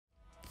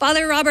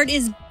Father Robert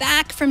is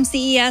back from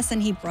CES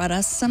and he brought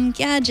us some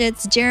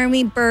gadgets.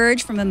 Jeremy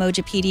Burge from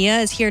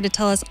Emojipedia is here to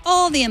tell us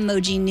all the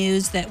emoji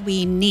news that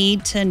we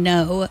need to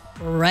know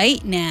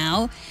right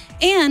now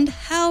and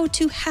how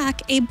to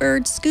hack a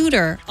bird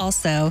scooter.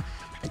 Also,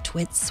 the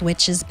Twit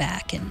Switch is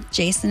back and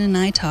Jason and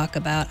I talk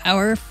about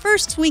our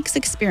first week's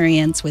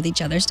experience with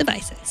each other's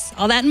devices.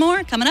 All that and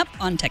more coming up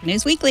on Tech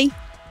News Weekly.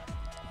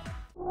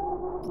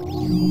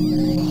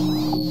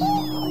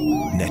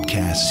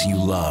 Netcasts you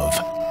love.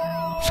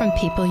 From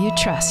people you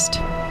trust.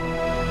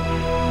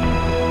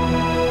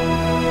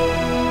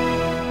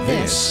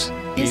 This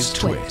is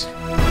Twit.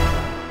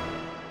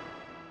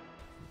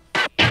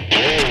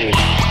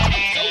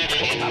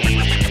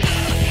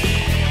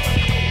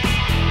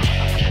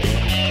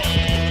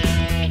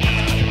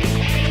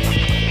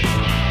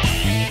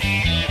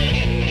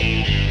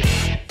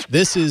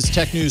 This is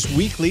Tech News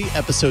Weekly,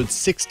 episode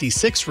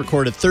 66,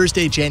 recorded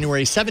Thursday,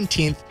 January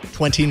 17th,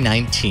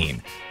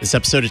 2019. This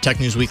episode of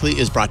Tech News Weekly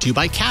is brought to you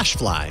by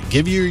CashFly.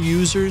 Give your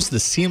users the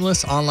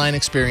seamless online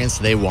experience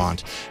they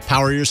want.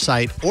 Power your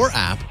site or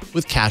app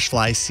with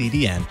CashFly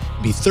CDN.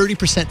 Be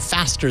 30%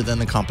 faster than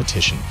the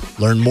competition.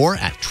 Learn more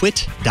at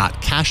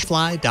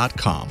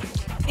twit.cashfly.com.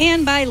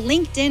 And by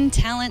LinkedIn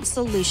Talent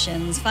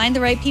Solutions. Find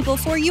the right people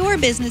for your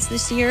business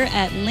this year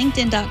at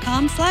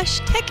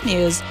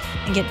linkedin.com/technews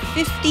and get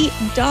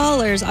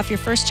 $50 off your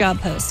first job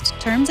post.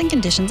 Terms and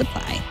conditions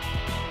apply.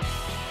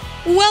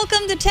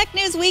 Welcome to Tech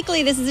News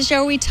Weekly. This is a show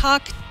where we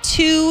talk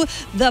to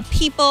the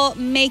people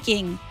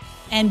making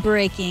and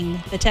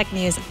breaking the tech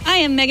news. I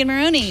am Megan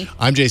Morrone.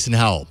 I'm Jason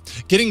Howell.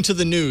 Getting to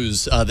the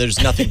news,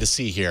 there's nothing to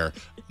see here.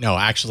 No,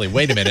 actually,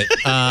 wait a minute.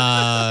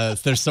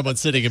 There's someone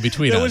sitting in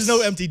between us. There was no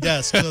empty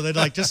desk, so they'd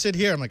like, just sit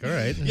here. I'm like, all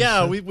right.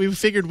 Yeah, we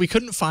figured we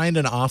couldn't find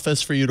an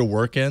office for you to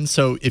work in.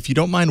 So if you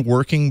don't mind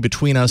working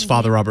between us,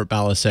 Father Robert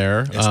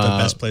Ballecer. It's the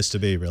best place to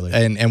be, really.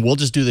 And we'll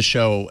just do the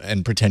show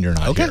and pretend you're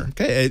not here.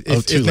 Okay.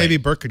 If maybe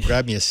Burke could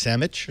grab me a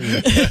sandwich, I'll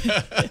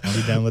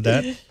be down with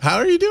that. How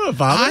are you doing,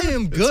 Father? I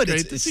am good.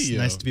 It's great to see you.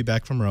 Nice to be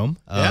back from Rome.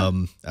 Yeah.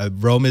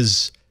 Rome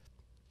is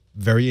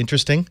very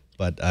interesting,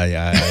 but I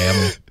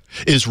am...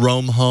 Is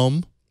Rome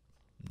home?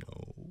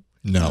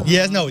 No.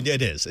 Yeah, no,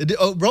 it is.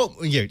 Rome,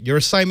 your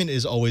assignment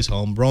is always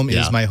home. Rome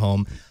is my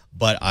home,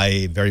 but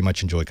I very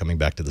much enjoy coming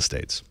back to the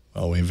States.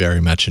 Oh, we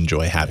very much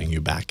enjoy having you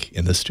back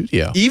in the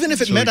studio. Even if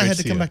it meant I had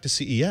to come back to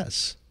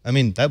CES. I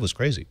mean, that was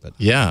crazy. But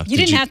yeah. You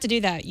didn't have to do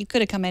that. You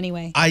could have come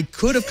anyway. I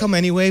could have come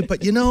anyway,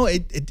 but you know,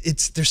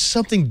 there's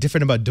something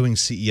different about doing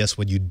CES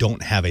when you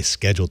don't have a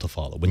schedule to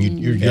follow. When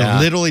you're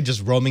literally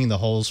just roaming the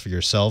halls for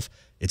yourself.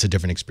 It's a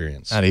different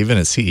experience. Not even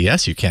at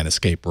CES, you can't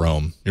escape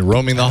Rome. You're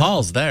roaming the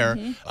halls there.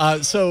 Dad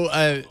joke.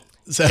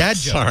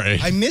 Sorry.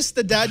 I missed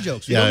the dad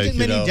jokes. We don't get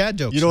many dad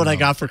jokes. You know what I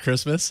got for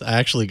Christmas? I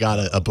actually got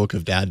a book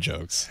of dad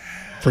jokes.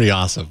 Pretty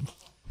awesome.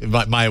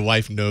 My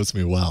wife knows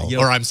me well. You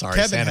know, or I'm sorry,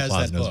 Kevin Santa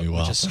Claus knows me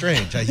well. Which is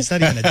strange. He's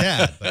not even a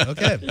dad, but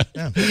okay.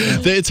 Yeah.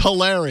 It's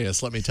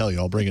hilarious, let me tell you.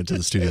 I'll bring it to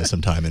the studio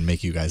sometime and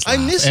make you guys laugh.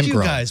 I missed you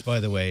grow. guys,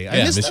 by the way.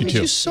 I miss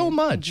you so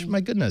much.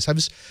 My goodness.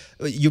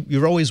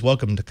 You're always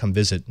welcome to come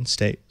visit and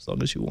stay as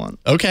long as you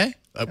want. Okay.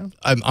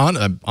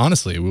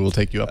 Honestly, we will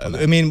take you up on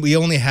that. I mean, we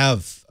only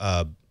have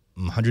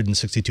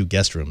 162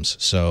 guest rooms,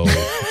 so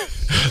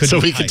so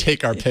we can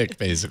take our pick,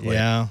 basically.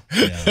 Yeah.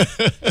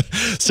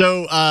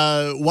 So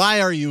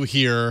why are you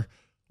here?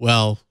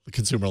 Well, the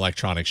Consumer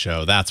Electronics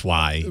Show, that's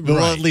why. Right.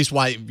 Well, at least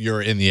why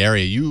you're in the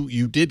area.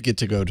 You did get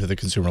to go to the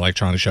Consumer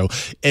Electronics Show.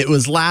 It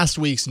was last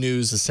week's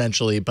news,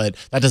 essentially, but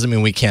that doesn't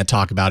mean we can't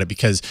talk about it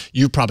because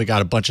you've probably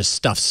got a bunch of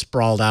stuff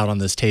sprawled out on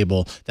this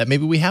table that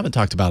maybe we haven't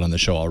talked about on the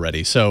show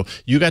already. So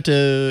you got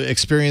to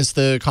experience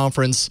the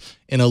conference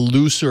in a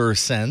looser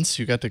sense.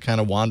 You got to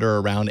kind of wander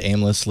around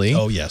aimlessly.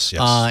 Oh, yes.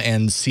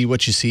 And see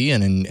what you see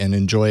and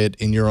enjoy it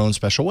in your own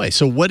special way.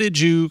 So what did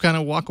you kind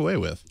of walk away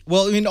with?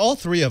 Well, I mean, all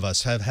three of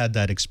us have had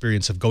that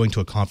experience of going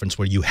to a conference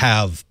where you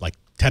have like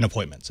 10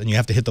 appointments and you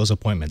have to hit those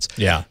appointments.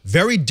 Yeah.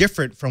 Very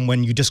different from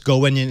when you just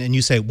go in and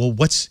you say, well,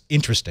 what's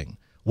interesting?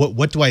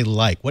 What do I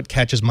like? What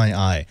catches my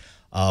eye?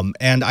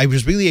 And I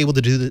was really able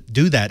to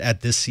do that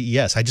at this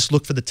CES. I just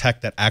looked for the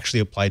tech that actually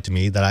applied to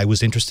me that I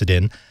was interested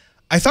in.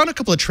 I found a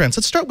couple of trends.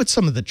 Let's start with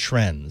some of the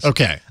trends.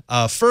 Okay.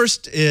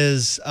 First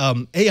is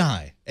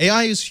AI.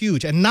 AI is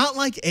huge, and not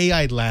like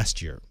AI last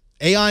year.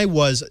 AI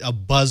was a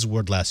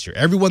buzzword last year.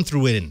 Everyone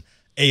threw it in.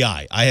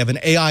 AI. I have an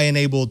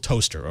AI-enabled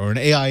toaster or an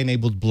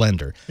AI-enabled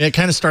blender. Yeah, it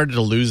kind of started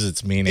to lose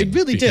its meaning. It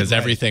really did. Because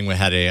everything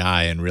had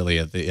AI, and really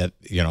at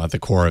the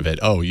core of it,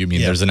 oh, you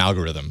mean there's an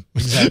algorithm.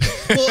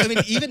 Exactly. Well, I mean,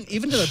 even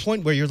to the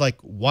point where you're like,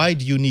 why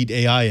do you need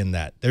AI in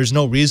that? There's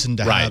no reason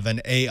to have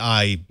an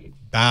AI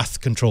bath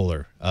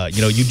controller.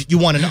 You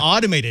want an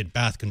automated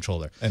bath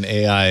controller. An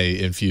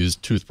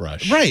AI-infused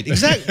toothbrush. Right,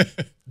 exactly.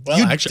 Well,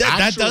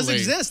 that does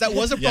exist. That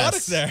was a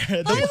product there.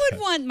 I would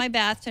want my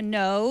bath to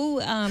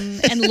know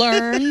and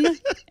learn,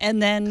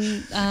 and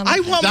then I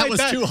want that my was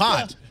bath. too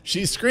hot.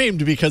 She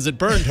screamed because it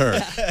burned her.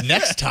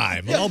 Next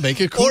time, I'll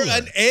make it cooler. Or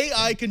an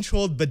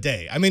AI-controlled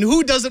bidet. I mean,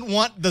 who doesn't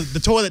want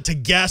the toilet to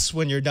guess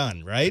when you're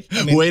done, right?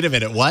 I mean, wait a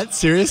minute. What?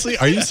 Seriously?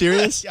 Are you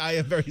serious? I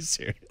am very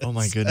serious. Oh,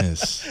 my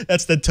goodness.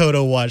 That's the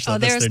Toto watch. Oh,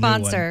 they're a their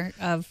sponsor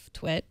of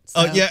Twit.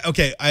 So. Oh, yeah.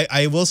 Okay.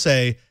 I will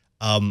say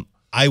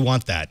I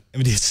want that. I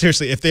mean,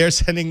 seriously, if they're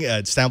sending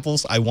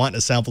samples, I want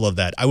a sample of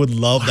that. I would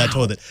love that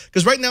toilet.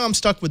 Because right now I'm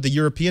stuck with the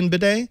European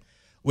bidet,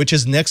 which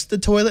is next to the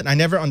toilet, and I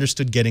never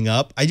understood getting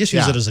up. I just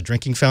use it as a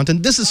drinking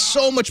fountain. This is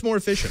so much more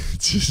efficient.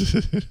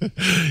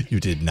 You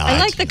did not. I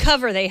like the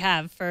cover they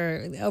have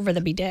for over the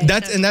bidet.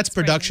 That's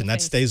production.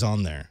 That stays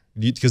on there.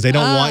 Because they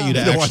don't want you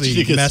to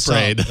actually mess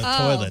up the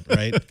toilet,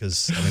 right?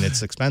 Because, I mean,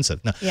 it's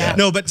expensive.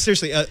 No, but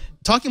seriously,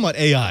 talking about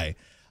AI,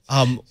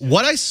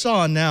 what I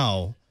saw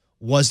now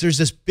was there's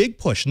this big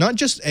push, not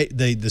just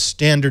the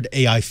standard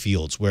AI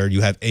fields where you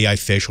have AI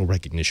facial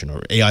recognition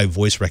or AI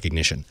voice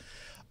recognition.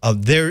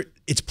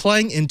 It's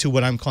playing into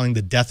what I'm calling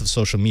the death of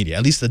social media,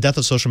 at least the death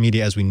of social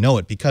media as we know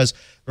it. Because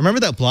remember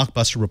that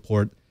Blockbuster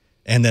report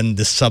and then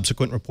the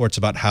subsequent reports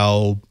about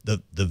how the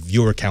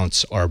viewer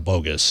counts are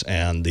bogus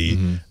and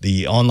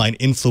the online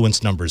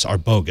influence numbers are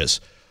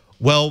bogus.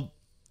 Well,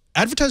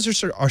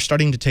 advertisers are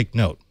starting to take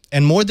note.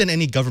 And more than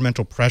any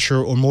governmental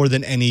pressure or more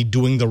than any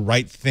doing the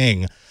right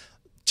thing,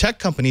 tech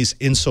companies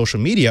in social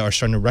media are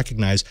starting to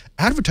recognize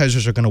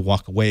advertisers are going to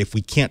walk away if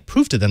we can't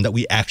prove to them that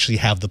we actually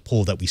have the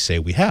pull that we say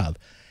we have.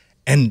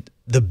 And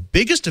the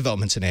biggest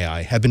developments in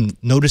AI have been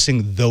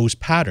noticing those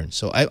patterns.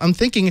 So I'm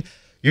thinking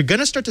you're going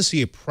to start to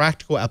see a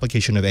practical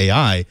application of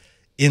AI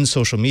in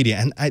social media.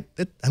 And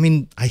I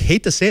mean, I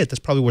hate to say it, that's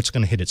probably what's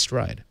going to hit its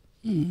stride.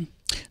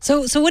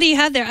 So what do you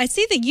have there? I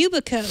see the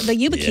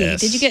YubiKey.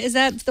 Did you get? Is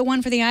that the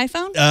one for the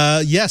iPhone?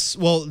 Yes.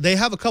 Well, they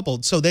have a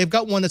couple. So they've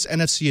got one that's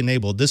NFC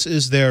enabled. This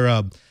is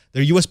their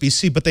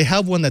USB-C, but they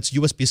have one that's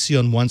USB-C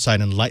on one side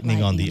and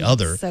Lightning on the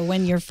other. So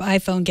when your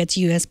iPhone gets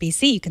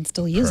USB-C, you can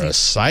still use it.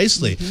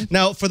 Precisely.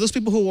 Now, for those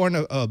people who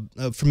aren't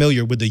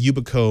familiar with the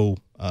Yubico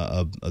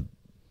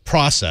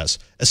process,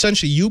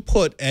 essentially you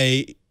put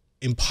a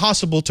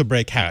impossible to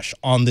break hash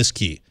on this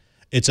key.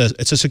 It's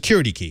a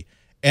security key,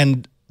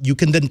 and you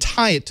can then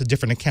tie it to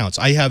different accounts.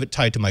 I have it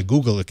tied to my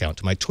Google account,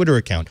 to my Twitter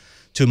account,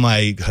 to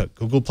my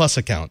Google Plus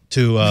account,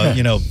 to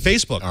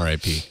Facebook.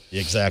 RIP.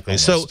 Exactly.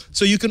 Almost.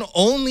 So you can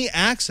only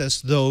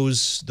access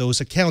those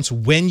accounts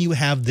when you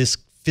have this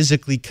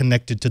physically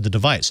connected to the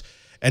device.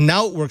 And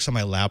now it works on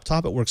my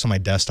laptop, it works on my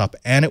desktop,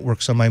 and it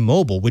works on my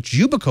mobile, which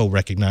Yubico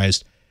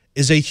recognized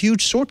is a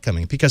huge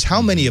shortcoming because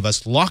how many of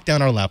us lock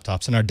down our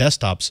laptops and our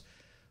desktops,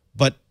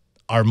 but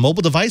our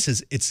mobile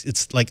devices,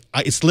 it's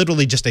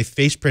literally just a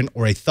face print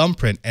or a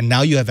thumbprint, and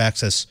now you have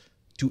access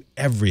to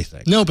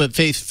everything. No, but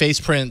face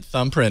print,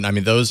 thumbprint, I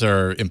mean, those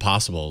are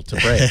impossible to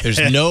break. There's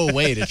no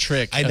way to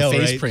trick a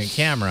face print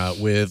camera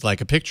with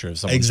like a picture of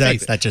someone's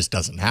face. That just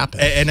doesn't happen.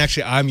 And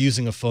actually, I'm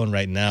using a phone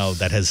right now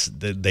that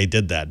they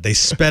did that. They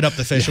sped up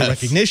the facial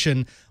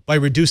recognition by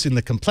reducing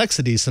the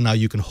complexity, so now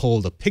you can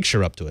hold a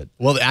picture up to it.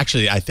 Well,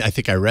 actually, I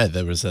think I read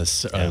there was a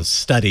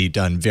study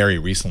done very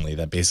recently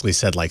that basically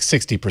said like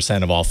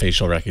 60% of all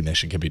facial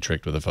recognition can be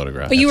tricked with a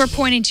photograph. But you were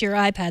pointing to your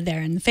iPad there,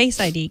 and the Face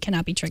ID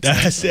cannot be tricked.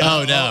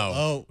 Oh, no.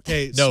 Oh,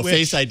 okay. No, Switch.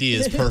 Face ID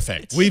is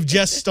perfect. We've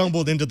just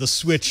stumbled into the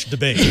Switch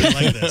debate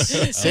like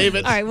this. Save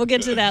it. All right, we'll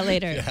get to that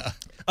later.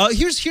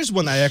 Here's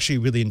one I actually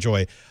really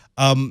enjoy.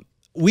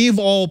 We've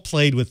all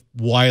played with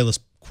wireless,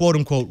 quote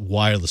unquote,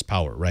 wireless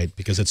power, right?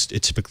 Because it's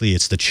typically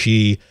the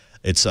Qi,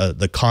 it's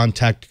the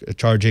contact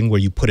charging where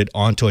you put it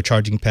onto a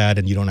charging pad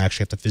and you don't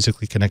actually have to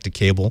physically connect a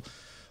cable.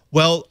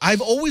 Well,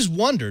 I've always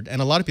wondered,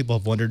 and a lot of people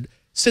have wondered,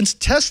 since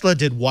Tesla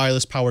did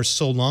wireless power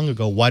so long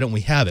ago, why don't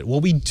we have it?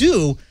 Well, we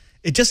do.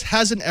 It just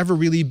hasn't ever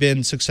really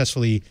been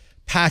successfully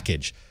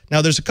packaged.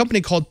 Now, there's a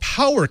company called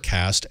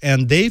PowerCast,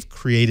 and they've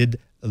created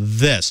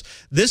this.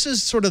 This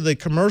is sort of the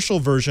commercial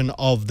version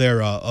of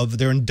their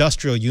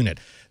industrial unit.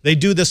 They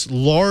do this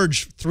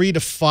large 3 to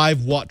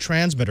 5 watt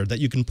transmitter that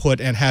you can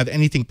put and have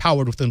anything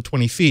powered within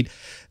 20 feet.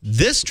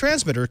 This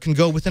transmitter can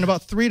go within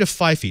about 3 to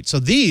 5 feet. So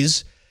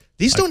these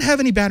don't have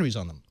any batteries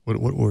on them.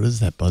 What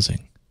is that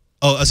buzzing?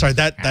 Oh, sorry,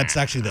 that's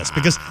actually this,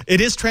 because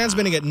it is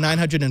transmitting at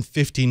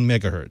 915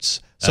 megahertz.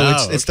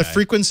 So it's the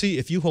frequency.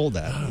 If you hold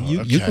that,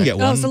 you can get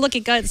one. Oh, so look,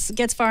 it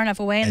gets far enough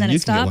away and then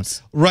it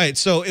stops? Right.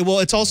 So,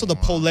 it's also the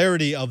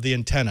polarity of the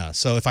antenna.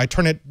 So if I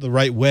turn it the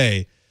right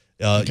way,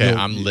 okay,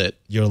 I'm lit.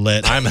 You're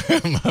lit. I'm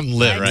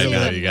lit right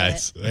now, you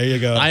guys. There you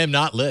go. I am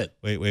not lit.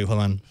 Wait, hold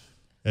on.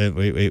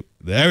 Wait.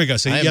 There we go.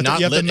 So you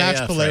have to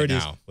match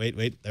polarities. Right,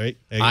 wait. There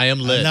I am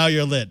lit. Now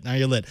you're lit.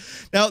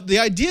 Now the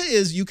idea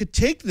is you could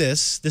take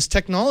this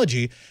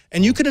technology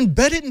and you could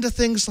embed it into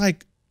things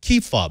like key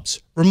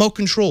fobs, remote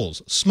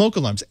controls, smoke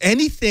alarms,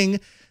 anything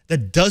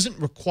that doesn't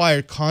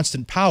require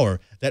constant power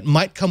that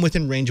might come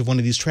within range of one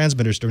of these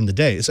transmitters during the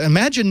day. So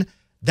imagine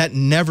that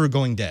never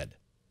going dead.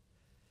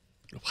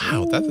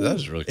 Wow, that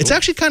is really cool. It's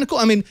actually kind of cool.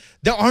 I mean,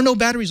 there are no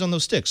batteries on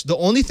those sticks. The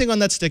only thing on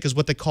that stick is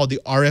what they call the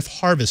RF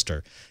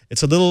harvester.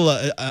 It's a little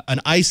an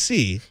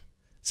IC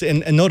So,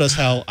 and notice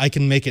how I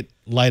can make it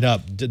light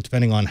up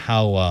depending on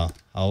how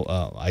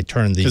I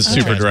turn the. It's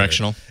super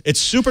directional.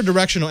 It's super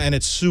directional and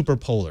it's super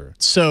polar.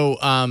 So,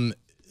 and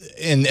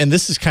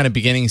this is kind of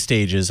beginning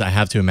stages. I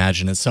have to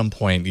imagine at some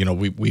point, you know,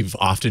 we've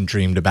often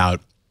dreamed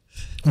about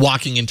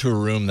walking into a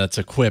room that's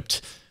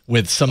equipped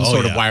with some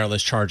sort of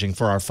wireless charging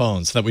for our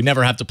phones, so that we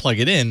never have to plug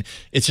it in.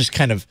 It's just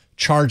kind of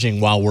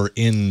charging while we're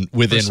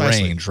within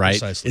range, right?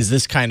 Precisely. Is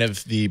this kind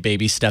of the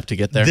baby step to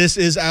get there? This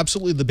is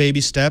absolutely the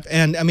baby step.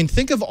 And I mean,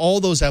 think of all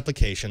those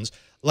applications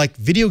like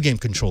video game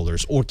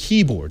controllers or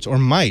keyboards or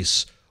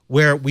mice,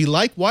 where we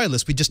like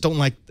wireless, we just don't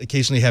like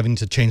occasionally having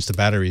to change the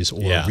batteries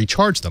or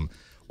recharge them.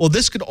 Well,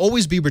 this could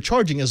always be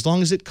recharging as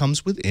long as it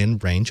comes within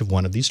range of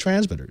one of these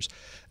transmitters.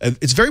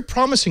 It's very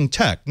promising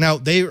tech. Now,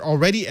 they're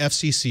already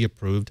FCC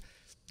approved.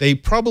 They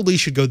probably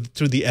should go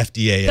through the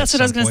FDA. That's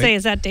what I was going to say.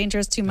 Is that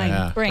dangerous to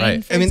my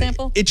brain, for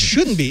example? It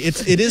shouldn't be.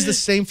 It is the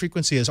same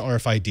frequency as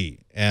RFID.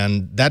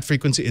 And that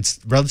frequency, it's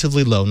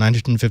relatively low,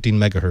 915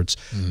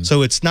 megahertz.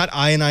 So it's not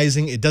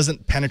ionizing. It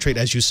doesn't penetrate,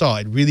 as you saw.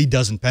 It really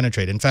doesn't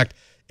penetrate. In fact,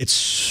 it's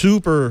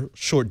super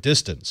short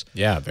distance.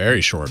 Yeah,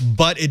 very short.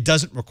 But it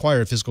doesn't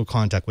require physical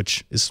contact,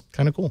 which is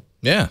kind of cool.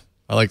 Yeah,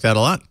 I like that a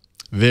lot.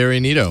 Very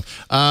neato.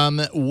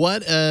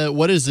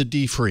 What is the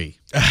D-free?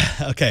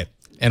 Okay.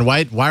 And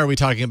why are we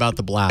talking about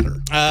the bladder?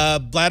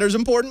 Bladder's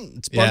important.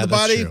 It's part of the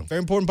body. True. Very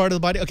important part of the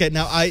body. Okay,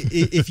 now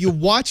if you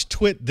watch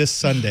Twit this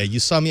Sunday, you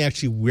saw me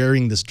actually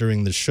wearing this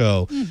during the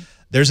show.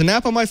 There's an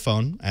app on my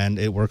phone, and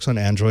it works on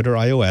Android or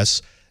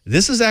iOS.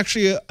 This is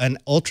actually an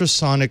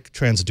ultrasonic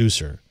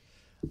transducer,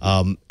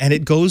 and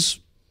it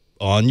goes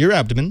on your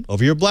abdomen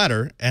over your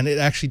bladder, and it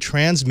actually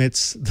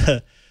transmits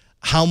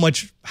how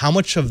much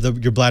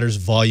of your bladder's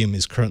volume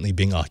is currently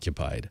being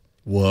occupied.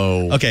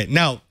 Whoa. Okay,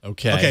 now,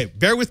 okay,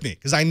 bear with me,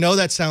 because I know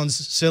that sounds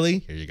silly.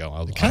 Here you go.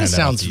 It kind of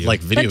sounds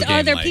like video game. But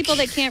are there people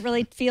that can't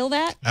really feel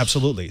that?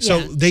 Absolutely. Yeah. So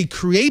they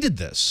created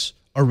this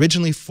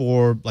originally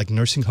for like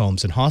nursing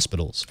homes and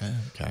hospitals.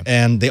 Okay.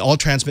 And they all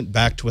transmit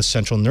back to a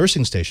central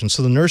nursing station.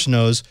 So the nurse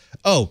knows,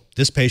 oh,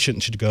 this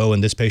patient should go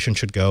and this patient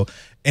should go.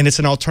 And it's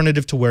an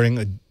alternative to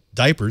wearing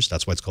diapers.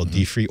 That's why it's called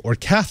D-free, or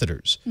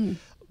catheters.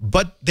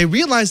 But they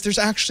realized there's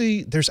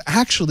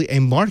actually a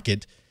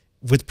market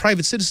with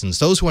private citizens,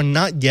 those who are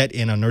not yet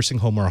in a nursing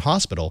home or a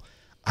hospital.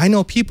 I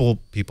know people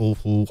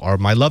who are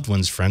my loved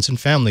ones, friends and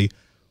family,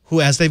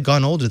 who as they've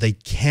gone older, they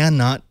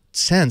cannot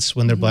sense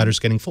when their bladder's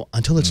getting full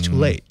until it's too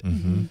late.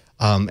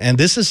 And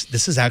this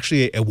is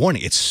actually a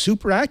warning. It's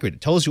super accurate.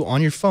 It tells you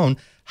on your phone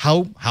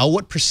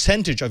what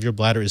percentage of your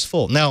bladder is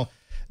full. Now,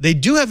 they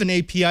do have an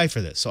API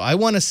for this, so I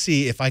want to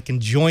see if I can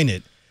join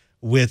it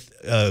with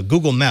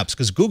Google Maps,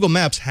 because Google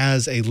Maps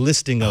has a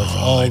listing of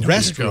all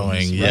restrooms.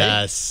 Right?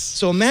 Yes.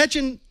 So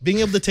imagine being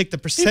able to take the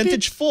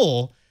percentage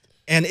full,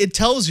 and it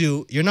tells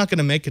you you're not going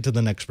to make it to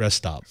the next rest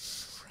stop.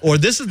 Or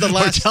this is the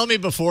last. Or tell me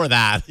before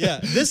that. Yeah,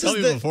 this tell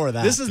is me before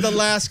that. This is the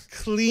last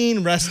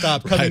clean rest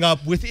stop coming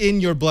up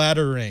within your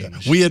bladder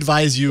range. We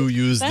advise you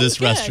use this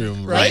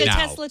restroom right now.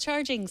 Like a Tesla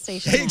charging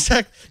station.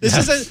 Exactly. This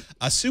is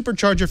a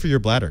supercharger for your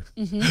bladder.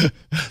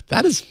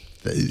 That is.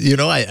 You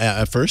know,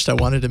 at first I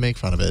wanted to make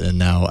fun of it, and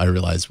now I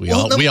realize we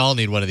all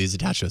need one of these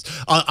attached to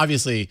us.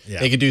 Obviously,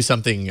 they could do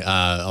something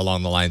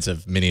along the lines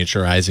of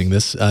miniaturizing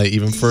this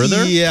even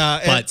further. Yeah,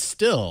 but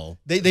still,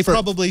 they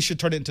probably should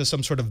turn it into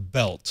some sort of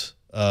belt.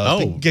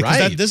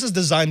 Right. This is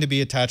designed to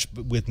be attached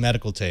with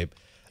medical tape.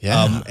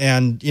 Yeah,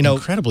 and you know,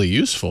 incredibly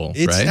useful.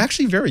 It's right?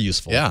 actually very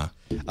useful. Yeah.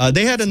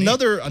 They had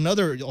another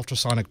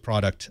ultrasonic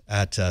product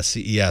at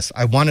CES.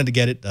 I wanted to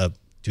get it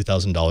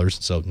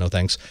 $2,000, so no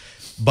thanks.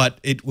 But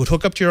it would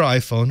hook up to your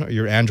iPhone or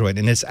your Android,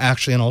 and it's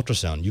actually an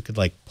ultrasound. You could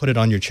like put it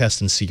on your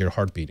chest and see your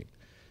heart beating.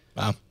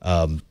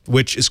 Wow.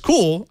 Which is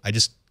cool. I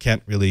just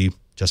can't really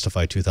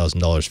justify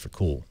 $2,000 for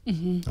cool.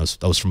 That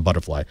was from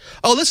Butterfly.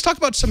 Oh, let's talk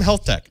about some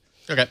health tech.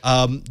 Okay.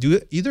 Do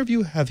either of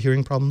you have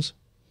hearing problems?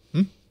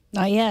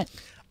 Not yet.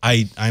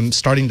 I'm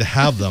starting to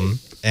have them,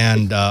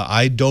 and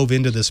I dove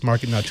into this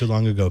market not too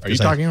long ago. Are you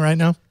talking right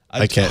now?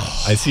 I can't.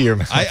 I see your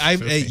mouth.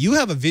 You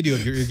have a video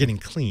of you're getting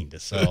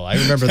cleaned, so I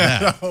remember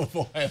that. Oh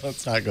boy,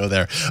 let's not go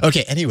there.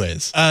 Okay.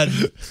 Anyways,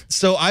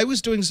 so I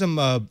was doing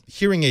some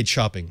hearing aid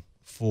shopping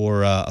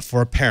for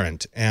a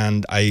parent,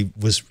 and I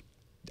was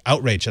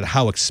outraged at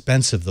how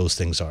expensive those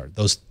things are.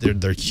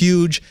 They're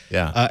huge,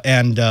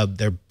 and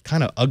they're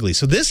kind of ugly.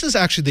 So this is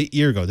actually the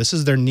Eargo. This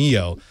is their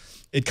Neo.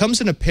 It comes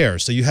in a pair,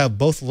 so you have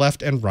both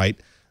left and right.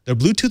 They're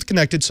Bluetooth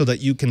connected so that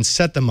you can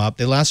set them up.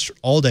 They last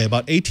all day,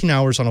 about 18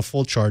 hours on a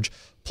full charge.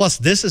 Plus,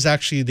 this is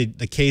actually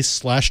the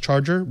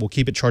case/charger. We'll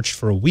keep it charged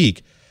for a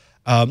week.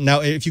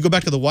 Now, if you go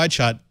back to the wide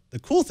shot, the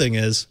cool thing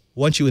is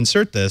once you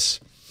insert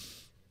this,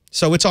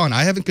 so it's on.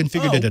 I haven't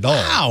configured it at all.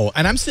 Wow!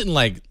 And I'm sitting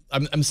like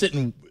I'm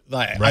sitting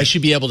like I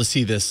should be able to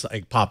see this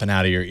like popping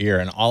out of your ear,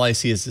 and all I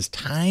see is this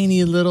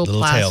tiny little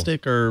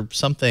plastic tail. Or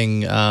something.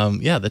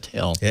 The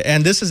tail. Yeah,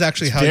 and this is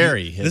actually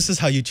this is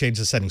how you change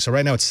the settings. So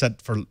right now it's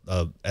set for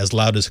as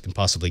loud as it can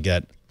possibly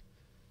get.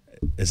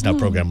 It's now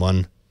program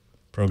 1,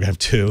 program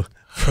 2.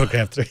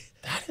 Program 3.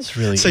 That is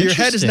really so your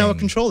head is now a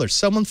controller.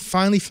 Someone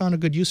finally found a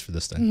good use for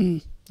this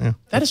thing.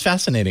 That is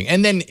fascinating.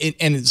 And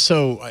then,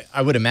 so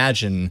I would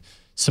imagine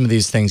some of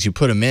these things, you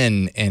put them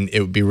in and it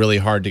would be really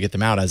hard to get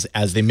them out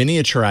as they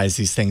miniaturize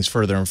these things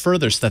further and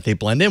further so that they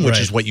blend in, which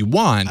is what you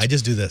want. I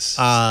just do this.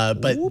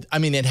 But I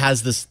mean, it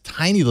has this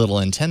tiny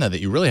little antenna that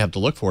you really have to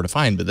look for to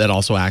find, but that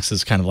also acts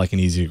as kind of like an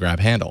easy to grab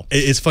handle.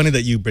 It's funny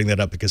that you bring that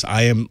up because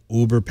I am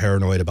uber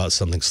paranoid about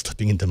something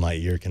slipping into my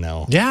ear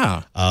canal.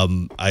 Yeah.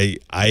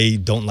 I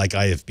don't like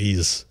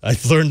IFBs.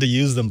 I've learned to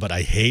use them, but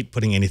I hate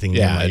putting anything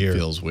near my ear. It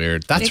feels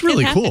weird. That's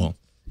really cool.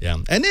 Yeah,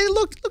 and it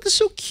look it's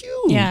so cute.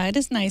 Yeah, it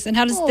is nice. And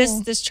how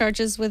does this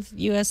charges with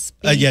USB?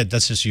 Yeah,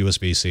 that's just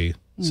USB-C.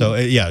 So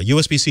yeah,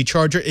 USB-C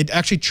charger. It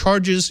actually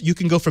charges. You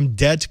can go from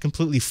dead to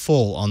completely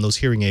full on those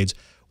hearing aids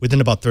within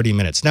about 30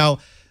 minutes. Now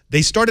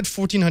they start at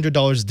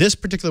 $1,400. This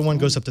particular one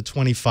goes up to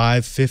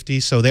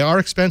 $2,550. So they are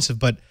expensive,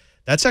 but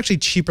that's actually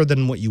cheaper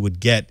than what you would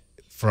get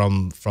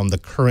from the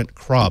current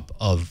crop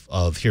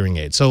of hearing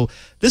aids. So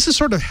this is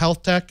sort of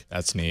health tech.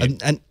 That's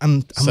neat. And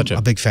I'm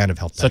a big fan of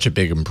health tech. Such a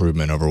big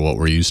improvement over what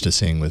we're used to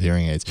seeing with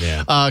hearing aids.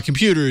 Yeah.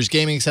 Computers,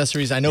 gaming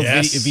accessories. I know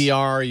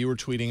VR, you were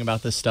tweeting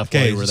about this stuff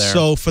while you were there.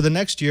 So for the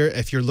next year,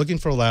 if you're looking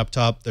for a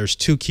laptop, there's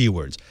two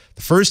keywords.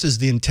 The first is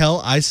the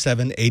Intel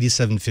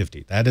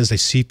i7-8750. That is a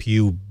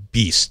CPU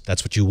beast.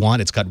 That's what you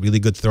want. It's got really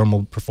good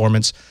thermal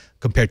performance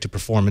compared to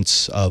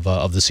performance of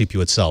the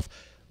CPU itself.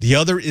 The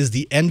other is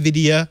the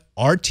NVIDIA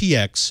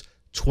RTX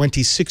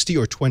 2060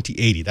 or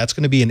 2080. That's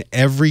going to be in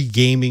every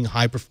gaming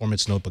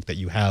high-performance notebook that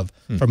you have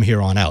from here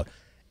on out.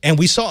 And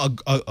we saw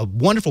a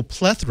wonderful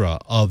plethora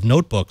of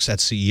notebooks at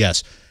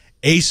CES.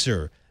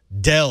 Acer,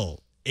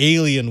 Dell,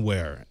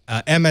 Alienware,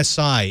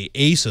 MSI,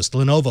 Asus,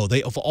 Lenovo,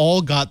 they have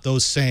all got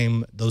those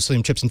same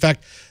chips. In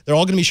fact, they're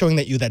all going to be showing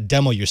you that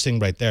demo you're seeing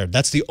right there.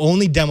 That's the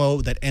only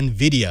demo that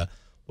NVIDIA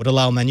would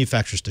allow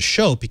manufacturers to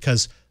show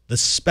because the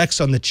specs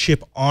on the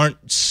chip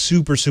aren't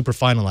super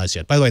finalized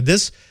yet. By the way,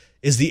 this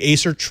is the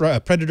Acer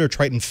Predator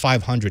Triton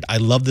 500. I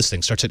love this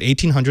thing. Starts at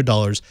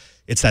 $1,800.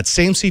 It's that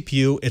same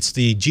CPU. It's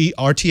the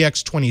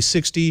RTX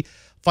 2060,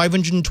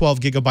 512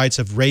 gigabytes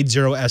of RAID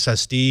 0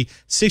 SSD,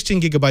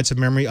 16 gigabytes of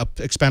memory,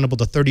 expandable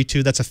to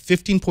 32. That's a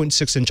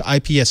 15.6-inch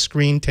IPS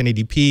screen,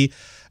 1080p,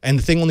 and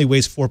the thing only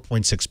weighs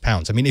 4.6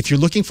 pounds. I mean, if you're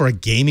looking for a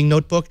gaming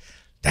notebook,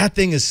 that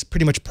thing is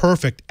pretty much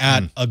perfect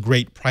at a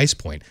great price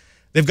point.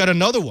 They've got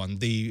another one,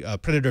 the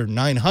Predator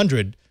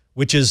 900,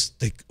 which is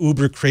the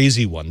uber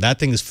crazy one. That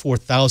thing is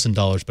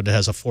 $4,000, but it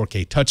has a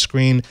 4K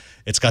touchscreen.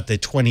 It's got the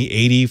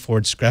 2080 for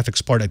its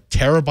graphics part, a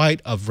terabyte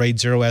of RAID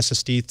 0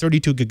 SSD,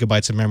 32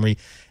 gigabytes of memory,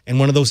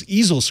 and one of those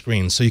easel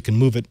screens so you can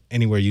move it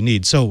anywhere you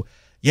need. So,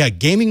 yeah,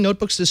 gaming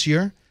notebooks this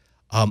year,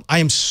 I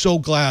am so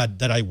glad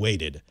that I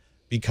waited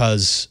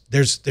because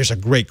there's a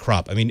great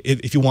crop. I mean,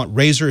 if you want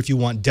Razer, if you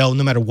want Dell,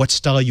 no matter what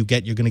style you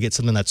get, you're going to get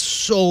something that's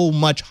so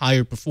much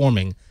higher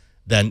performing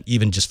than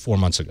even just 4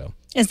 months ago.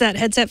 Is that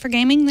headset for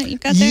gaming that you've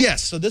got there?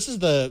 Yes. So this is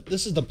the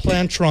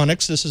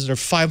Plantronics. This is their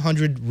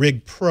 500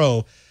 Rig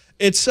Pro.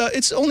 It's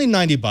only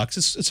 $90.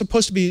 It's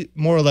supposed to be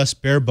more or less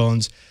bare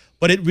bones,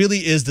 but it really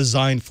is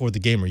designed for the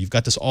gamer. You've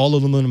got this all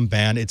aluminum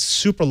band. It's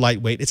super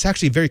lightweight. It's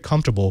actually very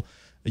comfortable.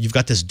 You've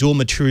got this dual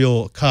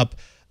material cup.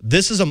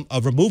 This is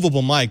a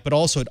removable mic, but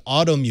also it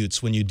auto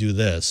mutes when you do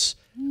this.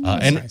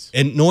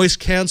 And noise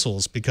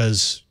cancels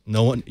because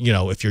no one,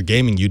 if you're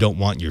gaming, you don't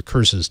want your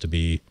curses to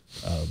be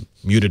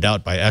muted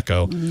out by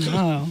echo.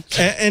 Oh.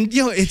 And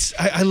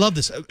I love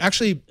this.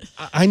 Actually,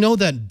 I know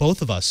that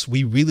both of us,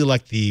 we really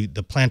like the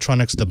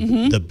Plantronics,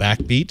 the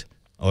Backbeat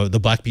or the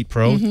Blackbeat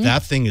Pro.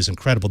 That thing is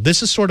incredible.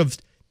 This is sort of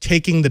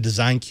taking the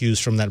design cues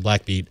from that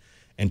Blackbeat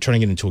and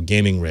turning it into a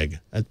gaming rig.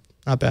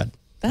 Not bad.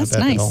 That's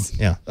nice.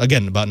 Yeah.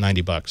 Again, about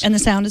 $90. And the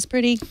sound is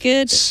pretty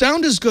good.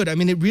 Sound is good. I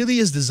mean, it really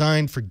is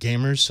designed for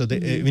gamers. So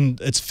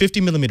it's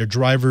 50mm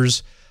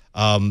drivers.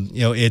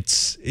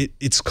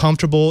 It's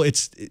comfortable.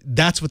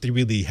 That's what they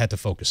really had to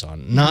focus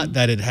on. Not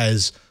that it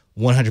has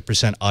 100%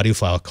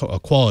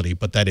 audiophile quality,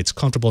 but that it's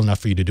comfortable enough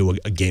for you to do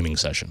a gaming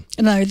session.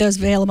 And are those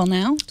available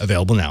now?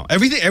 Available now.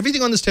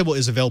 Everything on this table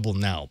is available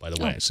now, by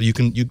the way. So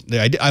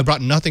I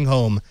brought nothing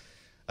home.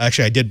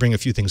 Actually, I did bring a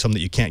few things home that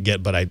you can't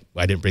get, but I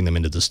didn't bring them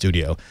into the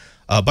studio.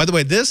 By the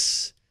way,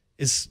 this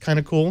is kind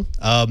of cool.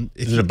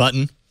 Is it a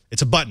button?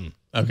 It's a button.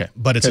 Okay.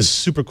 But it's a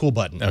super cool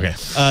button. Okay.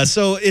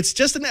 So it's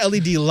just an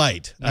LED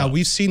light. Now,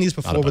 we've seen these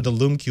before with the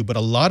LumeCube, but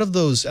a lot of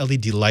those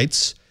LED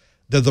lights,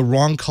 they're the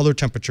wrong color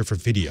temperature for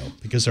video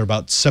because they're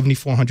about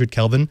 7,400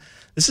 Kelvin.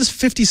 This is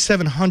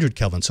 5,700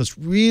 Kelvin, so it's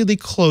really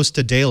close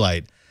to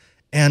daylight.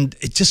 And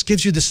it just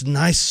gives you this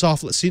nice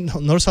soft, see,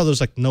 notice how there's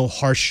like no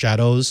harsh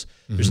shadows.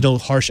 There's no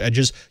harsh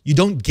edges. You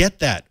don't get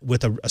that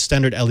with a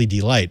standard LED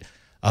light.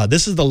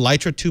 This is the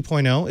Litra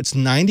 2.0. It's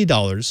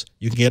 $90.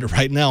 You can get it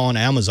right now on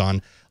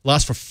Amazon.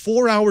 Lasts for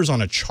 4 hours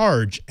on a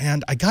charge.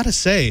 And I got to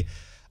say,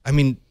 I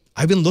mean,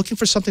 I've been looking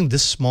for something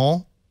this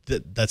small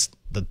that's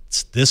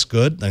this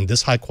good and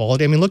this high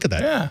quality. I mean, look at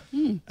that. Yeah.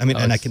 I mean,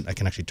 and I can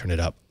actually turn it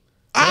up.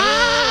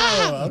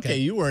 Okay,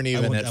 you weren't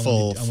even at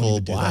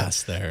full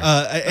blast there.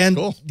 And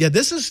cool. yeah,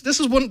 this is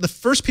the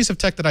first piece of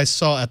tech that I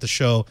saw at the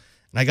show,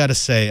 And I got to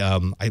say,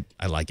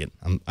 I like it.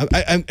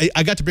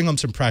 I got to bring home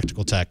some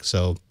practical tech,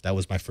 so that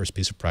was my first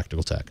piece of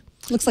practical tech.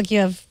 Looks like you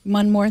have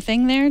one more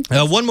thing there.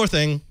 One more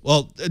thing.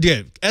 Well,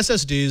 yeah,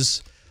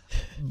 SSDs.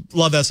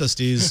 Love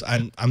SSDs.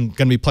 I'm going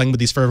to be playing with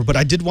these forever, but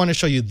I did want to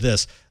show you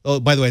this. Oh,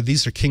 by the way,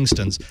 these are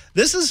Kingston's.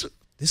 This is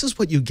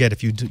what you get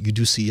if you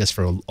do CES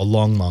for a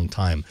long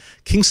time.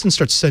 Kingston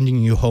starts sending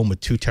you home with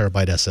 2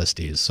 terabyte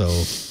SSDs. So,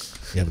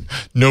 yeah,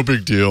 no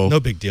big deal. No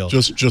big deal.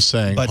 Just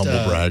saying. But,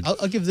 humble brag.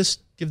 I'll give this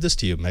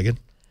to you, Megan.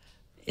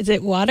 Is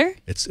it water?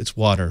 It's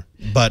water,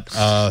 but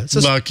it's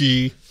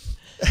lucky.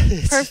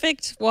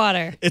 Perfect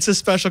water. It's a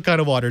special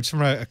kind of water. It's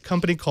from a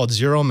company called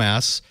Zero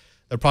Mass.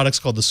 Their product's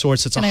called the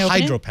Source. It's a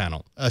hydro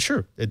panel.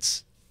 Sure.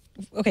 It's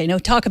okay. No,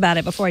 talk about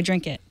it before I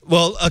drink it.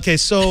 Well, okay.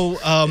 So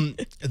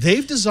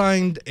they've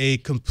designed a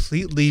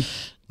completely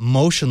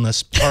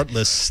motionless,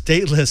 partless,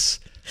 stateless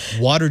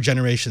water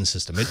generation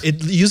system.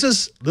 It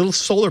uses little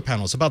solar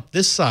panels about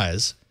this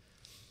size.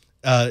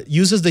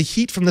 Uses the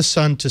heat from the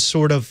sun to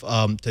sort of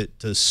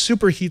to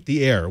superheat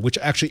the air, which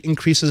actually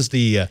increases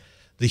the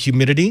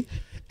humidity.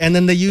 And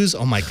then they use,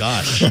 oh my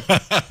gosh,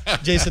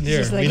 Jason,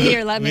 here. Like,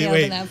 here, let me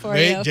open that for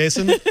you.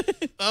 Jason.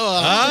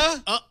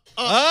 Oh,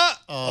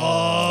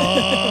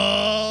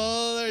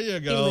 there you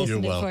go. You're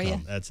welcome.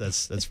 You.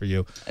 That's for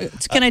you.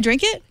 Can I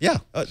drink it? Yeah.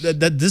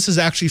 This is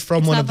actually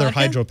from one of their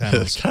hydro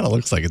panels. It kind of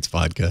looks like it's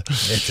vodka.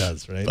 It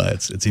does, right?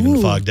 But it's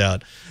even fogged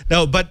out.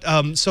 No, but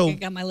so I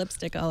got my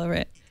lipstick all over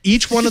it.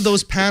 Each one of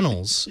those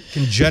panels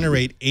can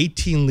generate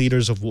 18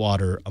 liters of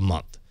water a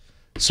month.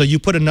 So you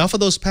put enough of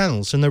those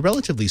panels, and they're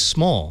relatively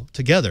small,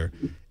 together,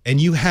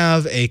 and you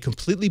have a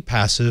completely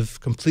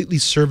passive, completely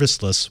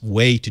serviceless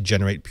way to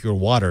generate pure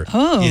water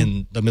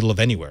in the middle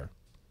of anywhere.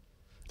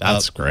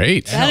 That's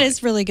great. That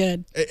is really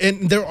good.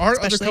 And there are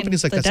Especially other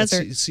companies like the that at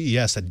desert.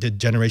 CES that did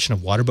generation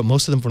of water, but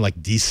most of them were like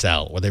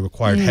desal, where they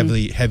required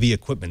heavy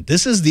equipment.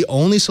 This is the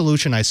only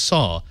solution I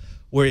saw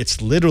where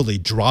it's literally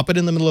drop it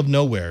in the middle of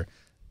nowhere,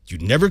 you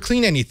never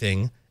clean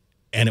anything,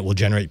 and it will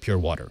generate pure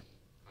water.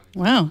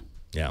 Wow.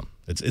 Yeah.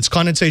 It's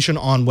condensation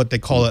on what they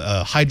call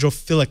a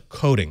hydrophilic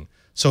coating.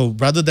 So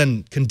rather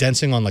than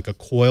condensing on like a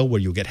coil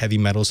where you get heavy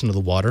metals into the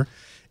water,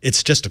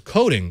 it's just a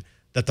coating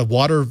that the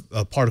water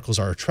particles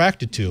are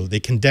attracted to. They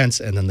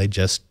condense and then they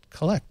just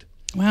collect.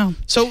 Wow.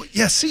 So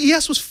yeah,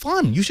 CES was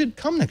fun. You should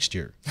come next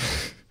year.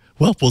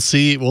 Well, we'll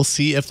see. We'll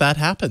see if that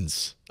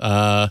happens.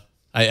 I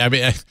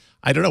mean,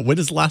 I don't know. When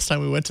is the last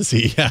time we went to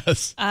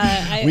CES?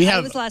 I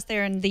was last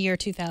there in the year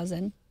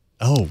 2000.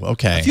 Oh,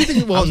 okay.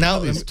 Well,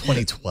 now it was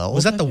 2012.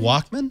 Was that the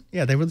Walkman?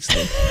 Yeah, they were the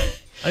same.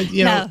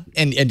 You know,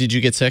 and did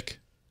you get sick?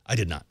 I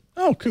did not.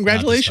 Oh,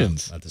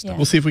 congratulations. Not this time.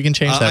 We'll see if we can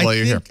change that while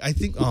you're here. I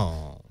think,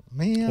 oh,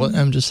 man. Well,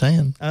 I'm just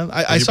saying.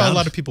 I saw a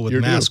lot of people with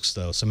masks,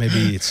 though, so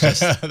maybe it's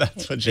just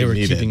that's what they were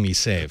keeping me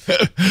safe.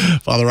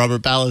 Father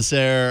Robert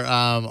Ballecer,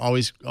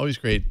 always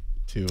great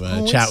to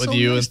chat with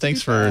you, and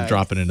thanks for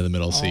dropping into the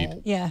middle seat.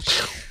 Yeah.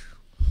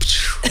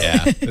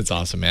 Yeah, it's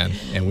awesome, man.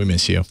 And we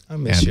miss you. I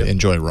miss you.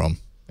 Enjoy Rome.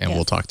 And Yes.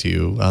 we'll talk to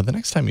you the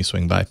next time you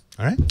swing by.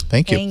 All right.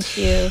 Thank you. Thank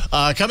you.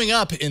 Coming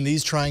up in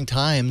these trying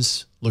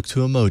times, look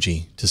to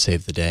Emoji to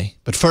save the day.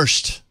 But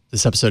first,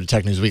 this episode of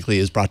Tech News Weekly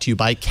is brought to you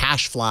by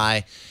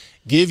CashFly.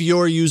 Give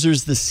your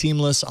users the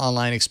seamless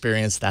online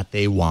experience that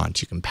they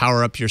want. You can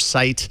power up your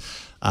site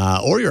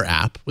or your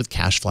app with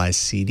CashFly's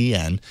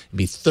CDN and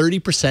be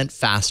 30%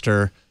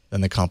 faster than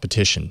the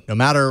competition. No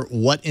matter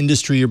what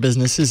industry your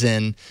business is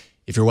in,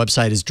 if your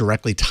website is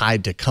directly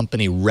tied to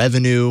company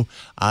revenue,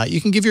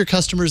 you can give your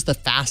customers the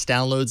fast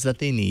downloads that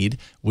they need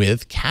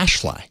with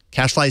CashFly.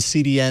 CashFly's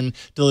CDN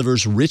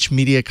delivers rich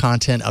media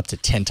content up to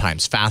 10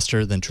 times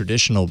faster than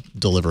traditional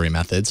delivery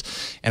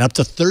methods and up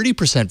to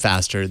 30%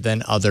 faster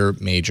than other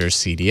major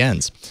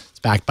CDNs. It's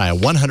backed by a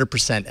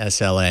 100%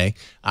 SLA.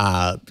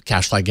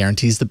 CashFly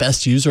guarantees the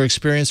best user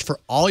experience for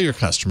all your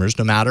customers,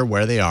 no matter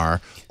where they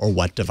are or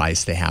what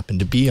device they happen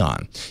to be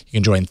on. You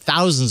can join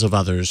thousands of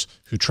others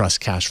who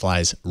trust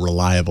CashFly's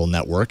reliable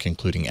network,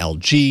 including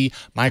LG,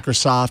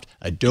 Microsoft,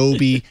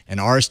 Adobe, and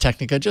Ars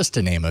Technica, just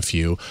to name a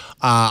few.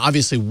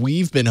 Obviously,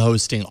 we've been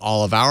hosting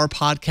all of our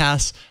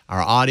podcasts,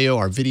 our audio,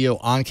 our video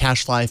on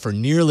CashFly for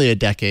nearly a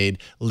decade.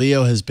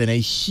 Leo has been a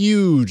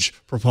huge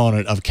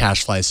proponent of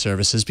CashFly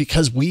services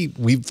because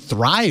we've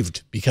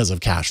thrived because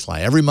of CashFly.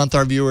 Every month,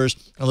 our viewers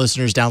and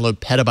listeners download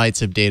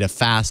petabytes of data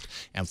fast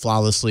and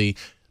flawlessly.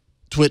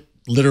 Twit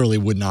literally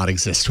would not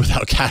exist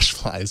without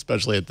CashFly,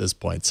 especially at this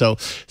point. So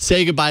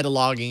say goodbye to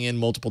logging in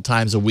multiple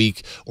times a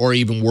week or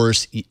even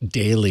worse,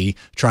 daily,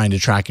 trying to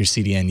track your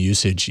CDN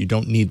usage. You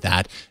don't need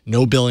that.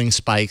 No billing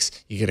spikes.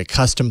 You get a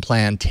custom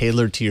plan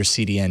tailored to your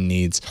CDN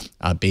needs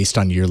based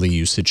on yearly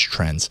usage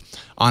trends.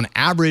 On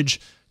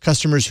average,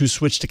 customers who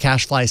switch to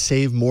CashFly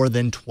save more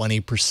than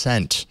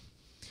 20%.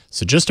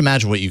 So just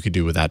imagine what you could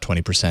do with that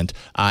 20%,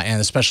 and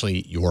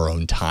especially your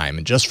own time.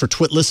 And just for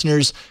Twit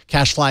listeners,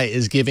 CashFly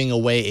is giving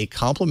away a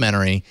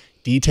complimentary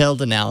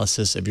detailed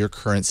analysis of your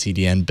current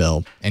CDN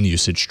bill and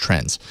usage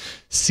trends.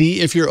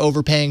 See if you're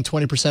overpaying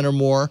 20% or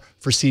more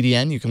for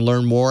CDN. You can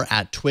learn more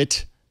at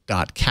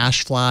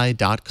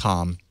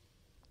twit.cashfly.com.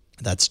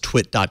 That's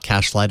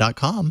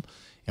twit.cashfly.com.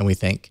 and we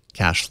thank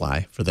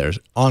Cashfly for their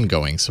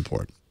ongoing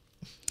support.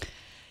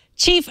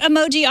 Chief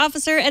Emoji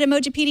Officer at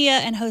Emojipedia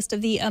and host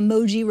of the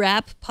Emoji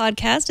Rap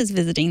podcast is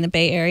visiting the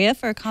Bay Area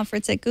for a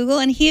conference at Google,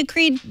 and he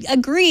agreed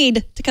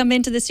to come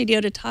into the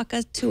studio to talk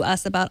to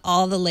us about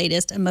all the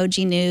latest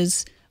emoji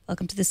news.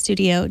 Welcome to the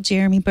studio,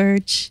 Jeremy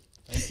Burge.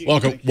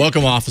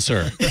 Welcome,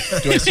 officer.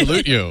 Do I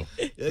salute you?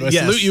 Do I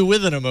salute you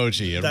with an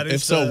emoji?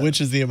 If so, which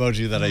is the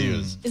emoji that I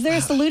use? Is there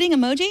a saluting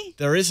emoji?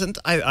 There isn't.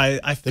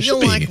 I feel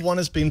like one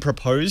has been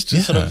proposed.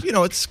 Sort of,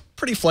 it's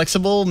pretty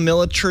flexible,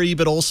 military,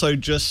 but also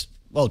just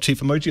Chief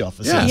Emoji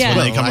Officer. Yeah.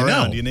 When they come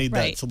around, you need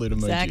that salute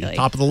emoji. Exactly.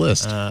 Top of the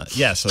list.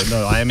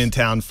 So I am in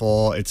town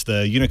it's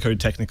the Unicode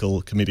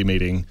Technical Committee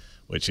meeting,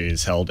 which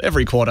is held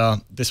every quarter.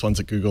 This one's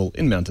at Google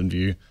in Mountain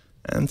View.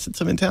 And since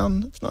I'm in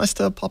town, it's nice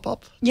to pop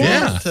up.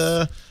 Yeah.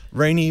 To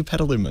rainy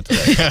Petaluma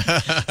today.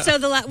 So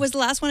was the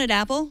last one at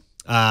Apple?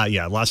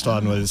 Last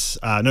one was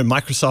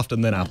Microsoft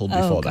and then Apple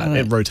before that.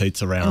 It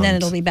rotates around. And then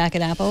it'll be back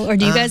at Apple. Or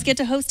do you guys get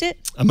to host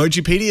it?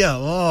 Emojipedia.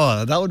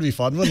 Oh, that would be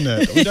fun, wouldn't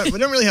it? We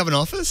don't really have an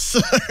office.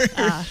 So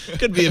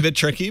could be a bit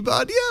tricky,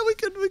 but yeah,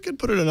 we could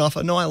put it in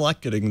offer. No, I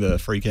like getting the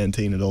free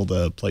canteen at all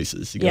the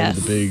places. You go to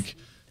the big,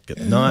 get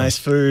the nice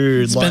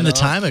food. Spend the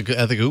time at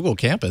the Google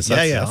campus.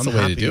 That's the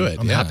way to do it.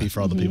 I'm happy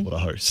for other people to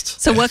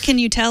host. So what can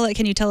you tell?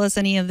 Can you tell us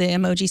any of the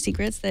emoji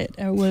secrets that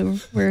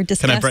were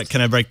discussed?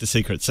 Can I break the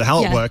secrets? So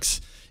how it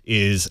works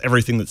is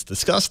everything that's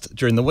discussed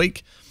during the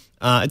week.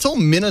 It's all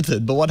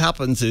minuted, but what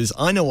happens is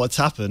I know what's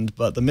happened,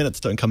 but the minutes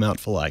don't come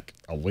out for like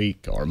a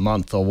week or a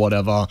month or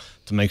whatever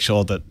to make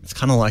sure that it's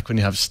kind of like when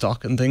you have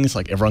stock and things,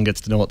 like everyone gets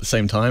to know at the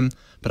same time.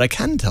 But I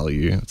can tell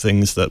you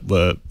things that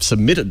were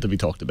submitted to be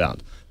talked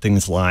about,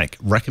 things like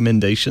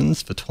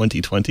recommendations for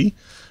 2020.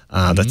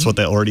 That's what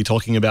they're already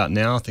talking about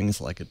now, things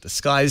like a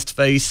disguised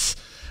face.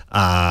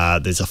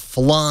 There's a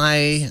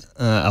fly,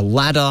 a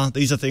ladder.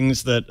 These are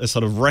things that are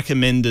sort of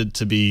recommended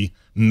to be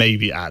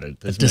maybe added.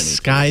 There's a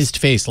disguised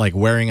face, like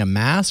wearing a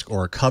mask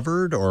or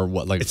covered or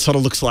what? Like it sort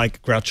of looks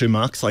like Groucho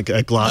Marx, like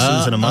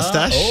glasses and a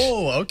mustache.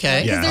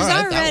 Okay. Because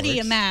there's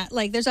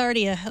already there's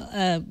already a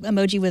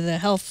emoji with a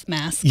health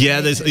mask. Yeah,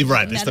 there's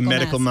the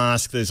medical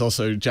mask. There's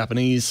also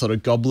Japanese sort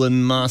of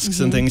goblin masks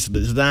and things.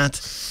 There's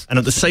that. And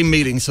at the same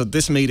meeting, so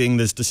this meeting,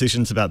 there's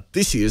decisions about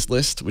this year's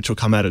list, which will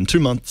come out in 2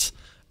 months.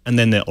 And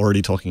then they're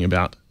already talking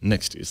about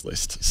next year's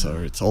list. So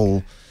it's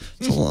all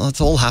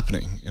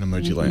happening in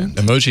emoji land.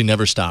 Emoji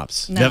never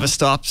stops. No. Never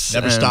stops.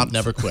 Never stop,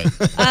 never quit.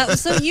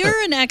 So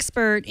you're an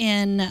expert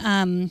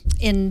in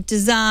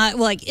design,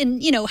 like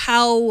in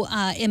how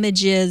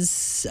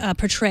images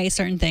portray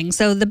certain things.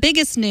 So the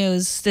biggest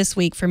news this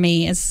week for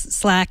me is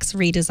Slack's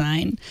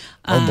redesign.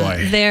 Oh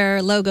boy,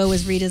 their logo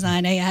was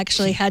redesigned. I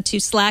actually had to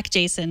Slack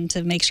Jason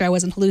to make sure I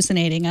wasn't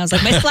hallucinating. I was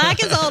like, my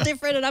Slack is all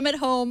different, and I'm at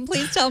home.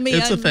 Please tell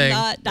me I'm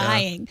not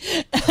dying.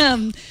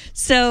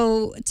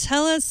 So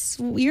tell us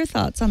your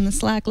thoughts on the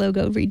Slack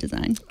logo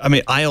redesign. I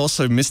mean, I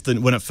also missed it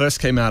when it first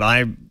came out.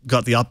 I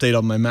got the update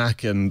on my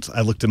Mac and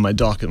I looked in my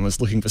dock and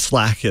was looking for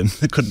Slack and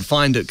I couldn't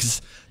find it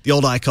because the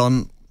old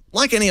icon,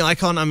 like any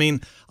icon, I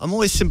mean, I'm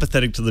always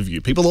sympathetic to the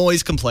view. People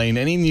always complain.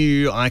 Any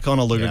new icon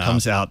or logo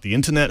comes out, the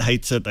internet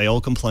hates it. They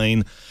all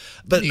complain.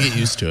 But you get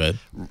used to it.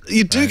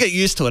 You do get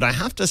used to it. I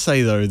have to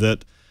say, though,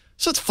 that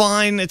so it's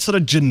fine. It's sort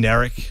of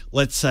generic,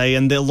 let's say.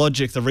 And their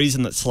logic, the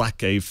reason that Slack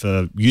gave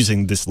for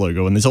using this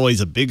logo, and there's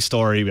always a big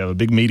story. We have a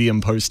big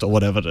Medium post or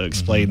whatever to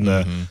explain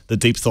the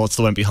deep thoughts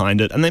that went behind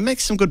it. And they make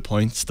some good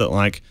points that,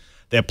 like,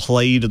 their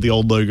play to the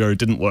old logo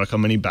didn't work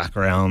on many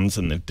backgrounds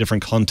and the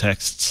different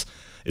contexts.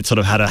 It sort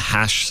of had a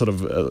hash sort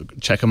of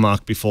checker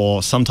mark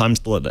before, sometimes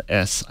the letter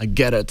S. I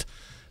get it.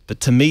 But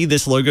to me,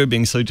 this logo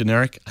being so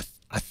generic,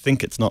 I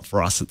think it's not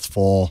for us. It's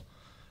for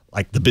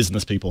like the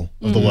business people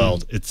of the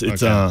world. It's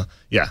So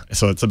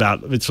it's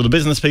for the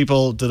business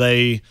people. Do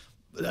they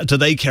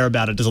care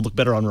about it? Does it look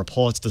better on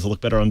reports? Does it look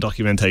better on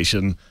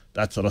documentation?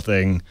 That sort of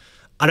thing.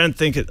 I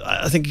think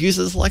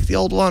users like the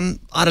old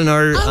one. I don't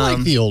know. I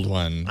like the old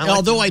one.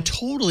 Although I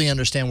totally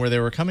understand where they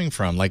were coming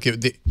from. Like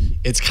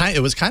it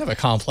was kind of a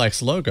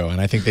complex logo, and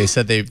I think they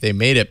said they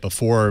made it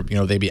before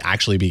they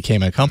actually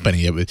became a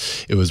company.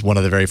 It was one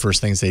of the very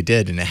first things they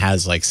did, and it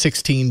has like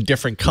 16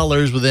 different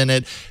colors within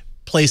it.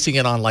 Placing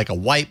it on like a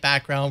white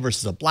background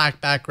versus a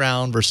black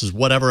background versus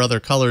whatever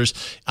other colors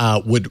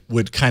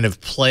would kind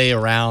of play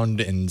around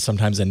in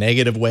sometimes a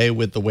negative way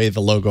with the way the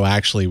logo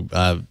actually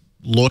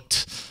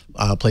looked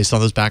placed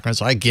on those backgrounds.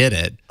 So I get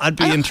it. I'd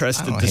be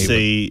interested to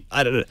see.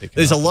 I don't know.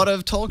 There's a lot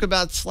of talk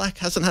about Slack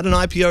hasn't had an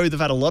IPO. They've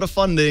had a lot of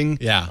funding.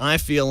 Yeah. I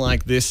feel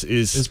like this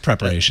is it's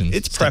preparation.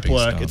 It's prep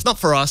work. It's not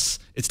for us.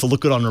 It's to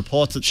look good on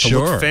reports. It's to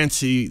look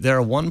fancy. There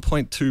are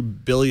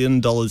 $1.2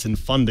 billion in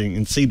funding,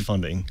 in seed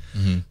funding.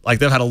 Like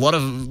they've had a lot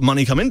of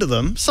money come into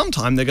them.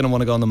 Sometime they're going to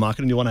want to go on the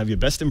market and you want to have your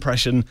best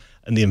impression.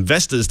 And the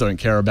investors don't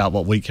care about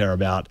what we care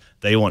about.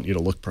 They want you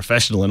to look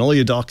professional in all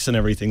your docs and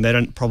everything. They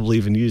don't probably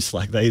even use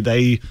Slack.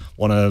 They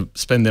want to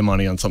spend their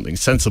money on something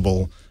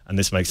sensible and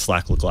this makes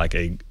Slack look like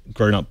a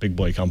grown-up big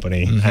boy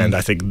company. And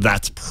I think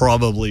that's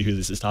probably who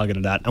this is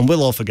targeted at. And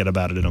we'll all forget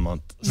about it in a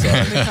month. So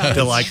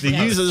they're like, the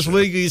users,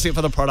 we're using it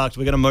for the product.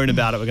 We're going to moan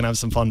about it. We're going to have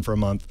some fun for a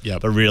month.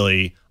 But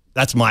really,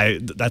 that's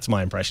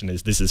my impression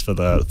is this is for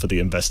the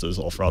investors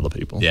or for other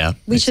people. Yeah.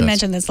 We should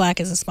mention that Slack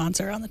is a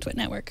sponsor on the Twit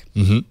Network.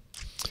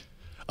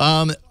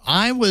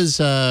 I was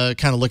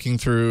kind of looking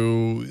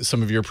through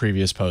some of your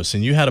previous posts,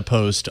 and you had a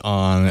post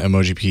on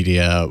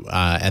Emojipedia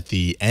at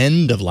the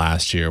end of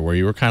last year where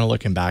you were kind of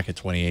looking back at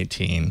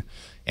 2018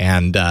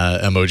 and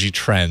emoji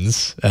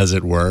trends, as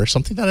it were,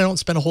 something that I don't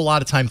spend a whole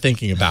lot of time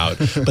thinking about,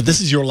 but this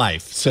is your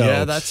life. So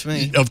yeah, that's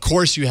me. Of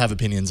course you have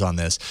opinions on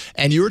this.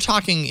 And you were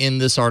talking in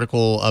this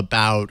article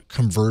about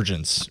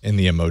convergence in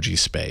the emoji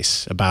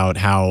space, about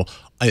how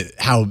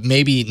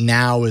maybe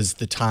now is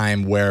the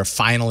time where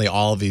finally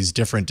all of these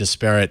different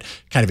disparate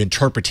kind of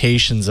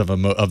interpretations of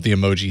the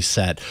emoji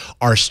set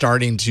are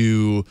starting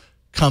to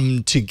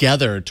come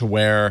together to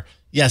where,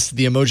 yes,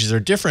 the emojis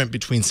are different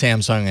between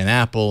Samsung and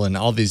Apple and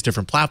all these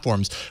different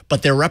platforms,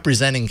 but they're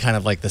representing kind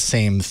of like the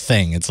same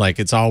thing. It's like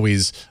it's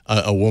always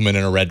a woman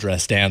in a red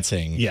dress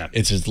dancing. Yeah.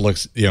 It just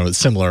looks,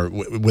 similar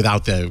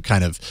without the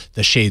kind of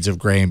the shades of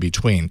gray in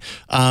between.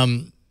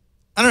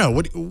 I don't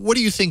know. What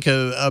do you think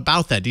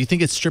about that? Do you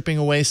think it's stripping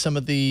away some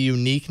of the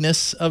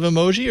uniqueness of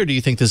emoji, or do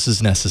you think this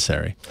is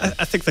necessary?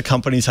 I think the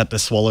companies had to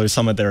swallow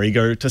some of their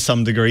ego to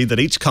some degree,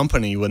 that each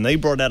company, when they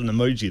brought out an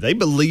emoji, they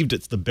believed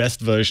it's the best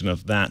version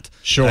of that.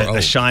 Sure.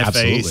 A shy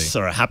face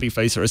or a happy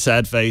face or a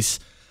sad face.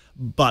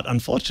 But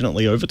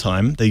unfortunately, over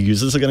time, the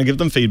users are going to give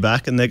them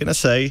feedback and they're going to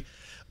say,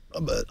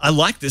 I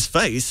like this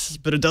face,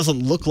 but it doesn't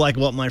look like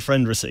what my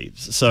friend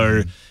receives.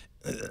 So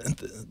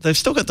they've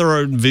still got their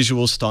own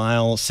visual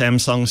style.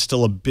 Samsung's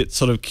still a bit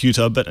sort of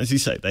cuter, but as you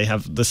say, they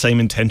have the same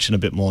intention a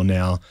bit more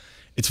now.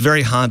 It's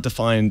very hard to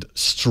find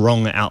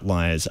strong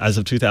outliers. As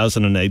of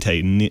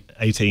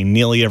 2018,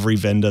 nearly every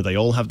vendor, they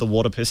all have the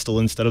water pistol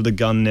instead of the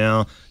gun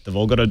now. They've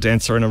all got a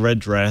dancer in a red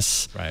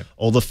dress. Right.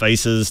 All the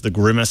faces, the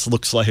grimace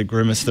looks like a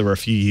grimace. There were a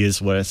few years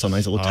where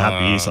sometimes it looked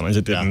happy, sometimes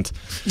it didn't.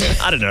 Yeah.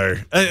 I don't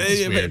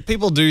know.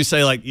 People do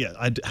say, like, yeah,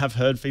 I have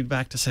heard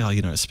feedback to say,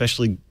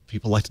 especially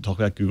people like to talk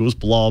about Google's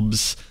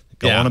blobs,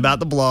 go on about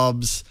the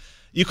blobs.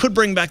 You could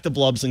bring back the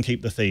blobs and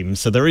keep the theme,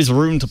 so there is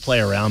room to play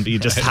around, but you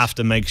just have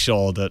to make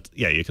sure that,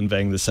 you're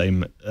conveying the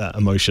same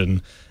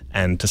emotion.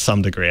 And to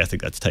some degree, I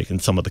think that's taken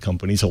some of the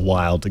companies a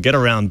while to get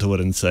around to it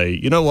and say,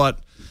 you know what?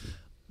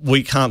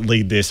 We can't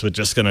lead this. We're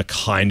just going to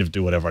kind of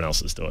do what everyone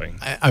else is doing.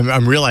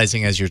 I'm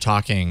realizing as you're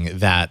talking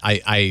that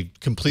I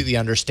completely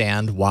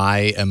understand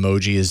why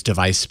emoji is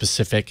device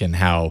specific and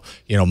how,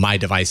 my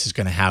device is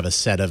going to have a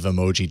set of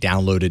emoji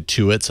downloaded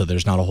to it. So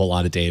there's not a whole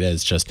lot of data.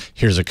 It's just,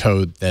 here's a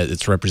code that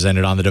it's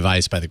represented on the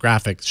device by the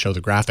graphic, show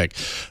the graphic.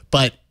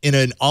 But in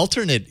an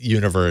alternate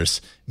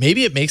universe,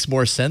 maybe it makes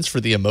more sense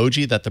for the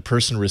emoji that the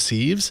person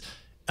receives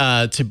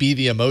to be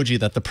the emoji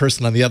that the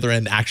person on the other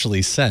end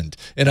actually sent.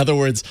 In other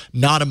words,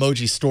 not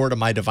emoji stored on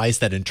my device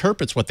that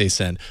interprets what they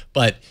send,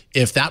 but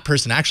if that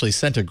person actually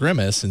sent a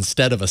grimace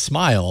instead of a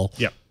smile,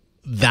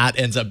 that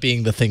ends up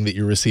being the thing that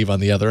you receive on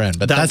the other end.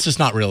 But that's just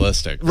not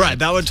realistic. Right.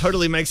 That would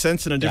totally make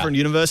sense in a different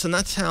universe. And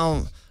that's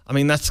how,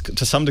 that's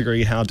to some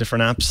degree how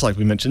different apps, like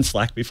we mentioned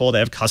Slack before, they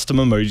have custom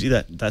emoji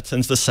that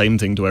sends the same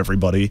thing to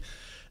everybody.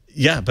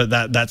 Yeah, but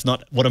that's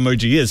not what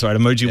emoji is, right?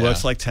 Emoji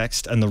works like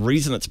text, and the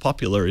reason it's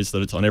popular is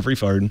that it's on every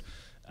phone,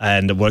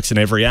 and it works in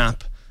every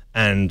app,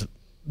 and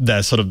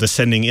the sort of the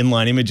sending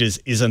inline images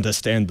isn't a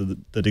standard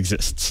that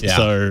exists. Yeah,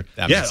 so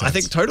I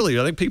think totally.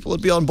 I think people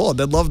would be on board.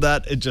 They'd love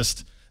that.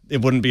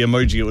 It wouldn't be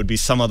emoji. It would be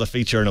some other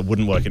feature, and it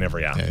wouldn't work in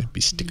every app. Yeah, it'd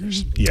be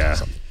stickers. Yeah.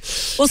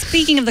 Well,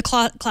 speaking of the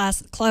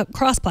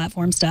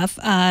cross-platform stuff,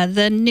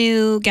 the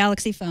new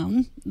Galaxy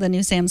phone, the new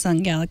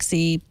Samsung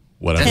Galaxy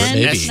whatever 10,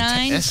 it may be.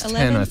 S9,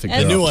 11, 10, I think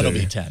the new one will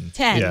be 10.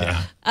 10.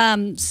 Yeah.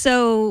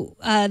 So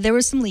there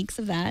were some leaks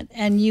of that,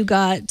 and you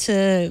got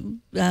to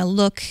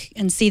look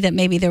and see that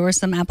maybe there were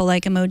some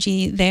Apple-like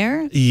emoji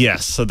there?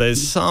 Yes. So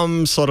there's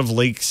some sort of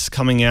leaks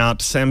coming out.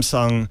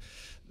 Samsung,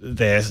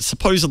 they're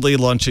supposedly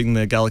launching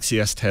the Galaxy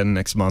S10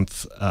 next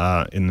month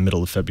in the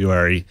middle of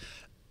February.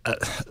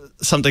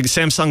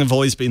 Samsung have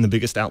always been the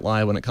biggest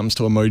outlier when it comes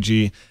to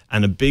emoji,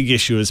 and a big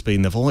issue has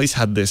been they've always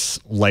had this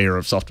layer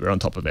of software on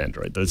top of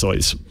Android. There's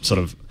always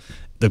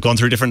they've gone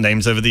through different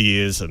names over the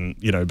years, and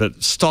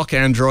but stock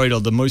Android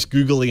or the most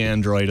googly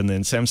Android, and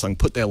then Samsung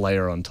put their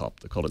layer on top.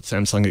 They called it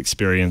Samsung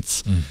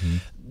Experience.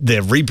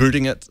 They're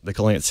rebooting it. They're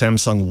calling it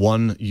Samsung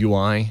One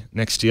UI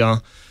next year.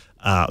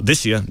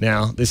 This year,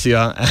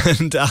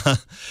 and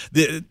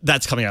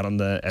that's coming out on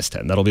the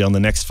S10. That'll be on the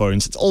next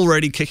phones. It's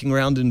already kicking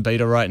around in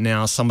beta right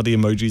now. Some of the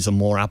emojis are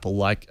more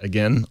Apple-like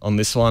again on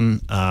this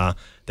one.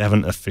 They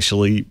haven't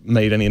officially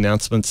made any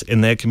announcements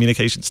in their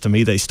communications to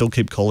me. They still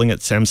keep calling it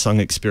Samsung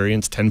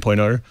Experience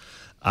 10.0.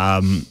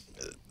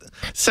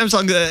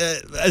 Samsung,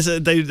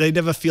 they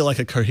never feel like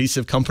a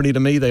cohesive company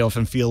to me. They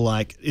often feel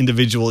like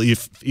individual. You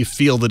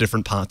feel the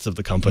different parts of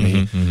the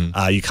company.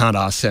 You can't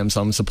ask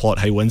Samsung support,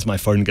 hey, when's my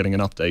phone getting an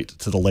update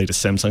to the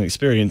latest Samsung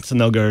Experience? And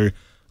they'll go,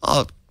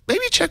 oh,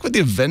 maybe check with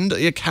your vendor,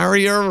 your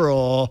carrier,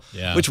 or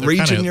which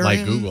region you're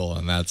in. Google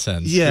in that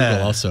sense. Yeah.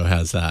 Google also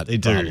has that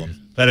problem.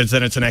 But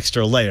then it's an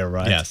extra layer,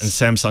 right? Yes. And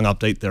Samsung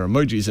update their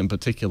emojis in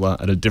particular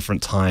at a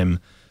different time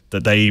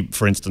that they,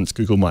 for instance,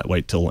 Google might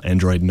wait till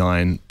Android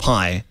 9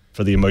 Pie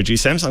for the emoji.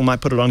 Samsung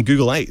might put it on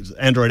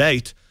Android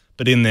 8,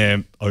 but in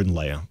their own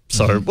layer.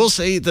 So we'll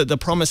see. The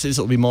promise is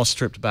it will be more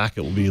stripped back.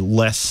 It will be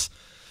less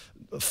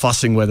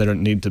fussing where they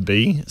don't need to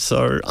be.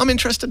 So I'm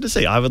interested to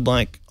see. I would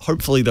like,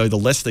 hopefully though, the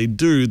less they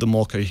do, the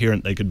more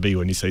coherent they could be.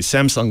 When you say,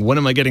 Samsung, when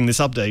am I getting this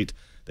update?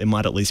 They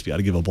might at least be able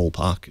to give a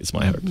ballpark, is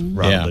my hope,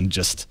 rather than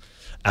just...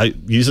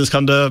 users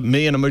come to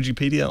me and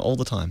Emojipedia all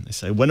the time. They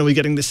say, when are we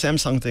getting this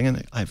Samsung thing?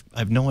 And I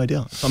have no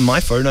idea. It's on my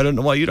phone. I don't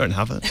know why you don't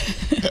have it.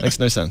 Makes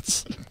no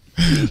sense.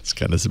 It's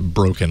kind of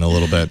broken a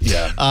little bit.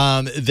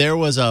 Yeah. There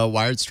was a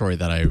Wired story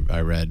that I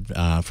read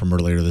from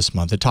earlier this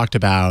month. It talked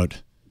about,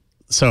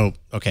 I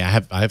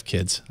have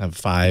kids. I have a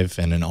 5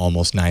 and an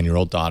almost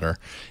 9-year-old daughter.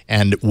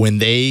 And when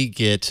they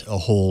get a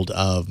hold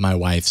of my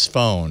wife's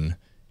phone,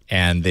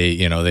 and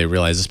they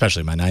realize,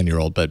 especially my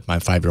 9-year-old, but my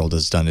 5-year-old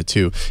has done it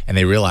too, and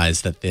they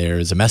realize that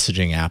there's a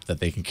messaging app that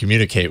they can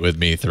communicate with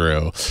me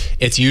through.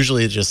 It's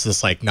usually just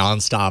this like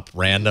nonstop,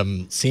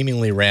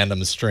 seemingly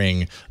random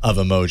string of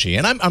emoji,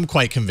 and I'm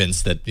quite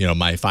convinced that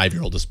my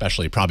 5-year-old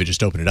especially probably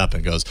just opened it up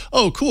and goes,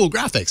 "Oh, cool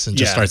graphics," and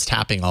just starts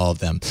tapping all of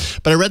them.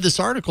 But I read this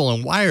article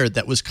in Wired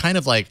that was kind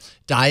of like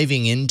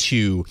diving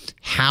into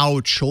how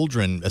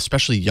children,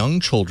 especially young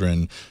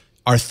children,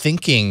 are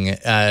thinking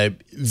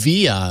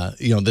via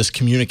this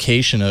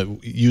communication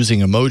of using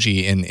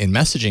emoji in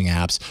messaging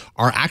apps,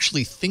 are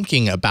actually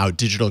thinking about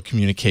digital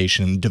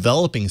communication,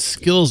 developing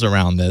skills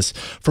around this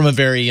from a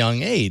very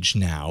young age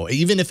now.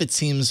 Even if it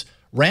seems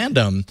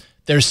random,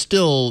 there's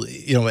still,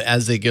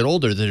 as they get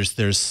older,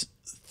 there's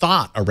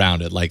thought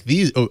around it. Like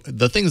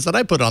the things that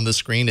I put on the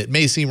screen, it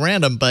may seem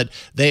random, but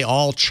they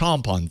all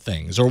chomp on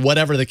things, or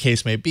whatever the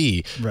case may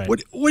be. Right.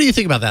 What do you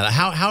think about that?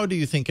 How do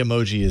you think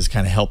emoji is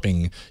kind of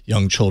helping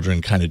young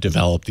children kind of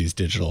develop these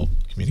digital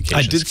communication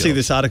I did skills? see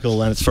this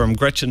article, and it's from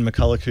Gretchen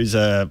McCulloch, who's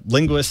a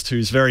linguist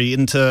who's very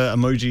into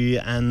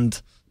emoji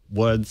and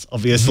words,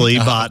 obviously,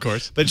 of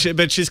course. but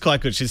she's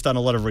quite good. She's done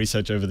a lot of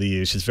research over the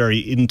years. She's very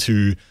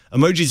into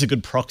emojis. A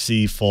good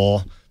proxy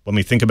for when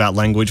we think about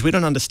language. We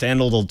don't understand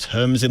all the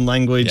terms in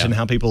language and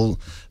how people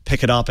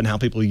pick it up and how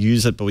people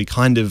use it, but we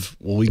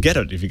we get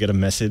it. If you get a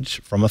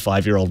message from a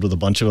 5-year-old with a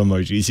bunch of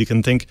emojis, you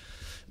can think,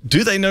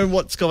 do they know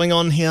what's going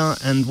on here?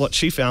 And what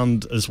she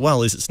found as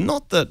well is it's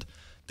not that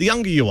the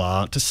younger you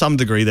are, to some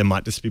degree, they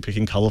might just be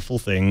picking colorful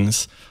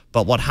things.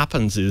 But what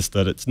happens is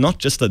that it's not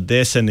just that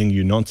they're sending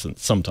you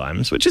nonsense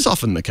sometimes, which is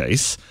often the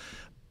case,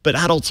 but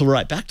adults will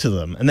write back to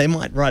them and they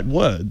might write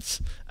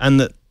words, and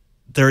that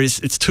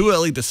it's too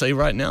early to say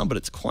right now, but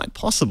it's quite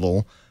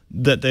possible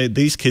that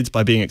these kids,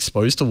 by being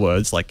exposed to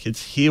words, like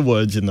kids hear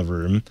words in the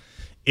room,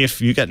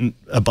 if you get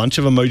a bunch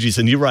of emojis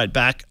and you write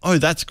back, "Oh,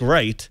 that's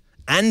great,"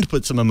 and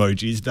put some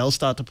emojis, they'll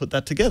start to put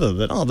that together,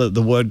 that,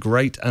 the word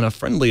great and a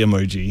friendly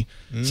emoji.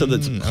 So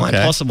that's quite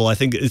possible. I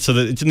think it's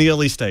in the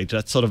early stage.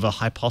 That's sort of a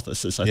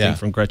hypothesis, I think,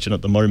 from Gretchen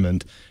at the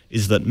moment,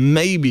 is that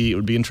maybe it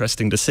would be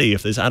interesting to see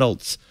if there's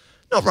adults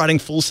not writing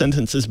full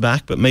sentences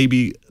back, but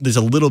maybe there's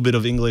a little bit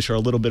of English or a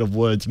little bit of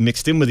words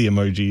mixed in with the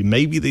emoji.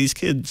 Maybe these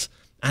kids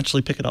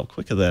actually pick it up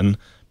quicker then,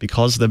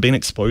 because they've been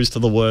exposed to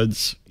the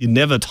words. You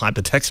never type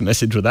a text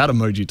message without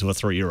emoji to a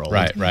 3-year-old.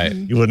 Right.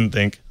 You wouldn't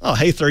think, "Oh,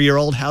 hey,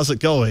 3-year-old, how's it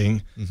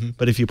going?"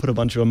 But if you put a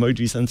bunch of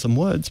emojis and some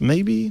words,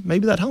 maybe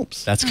that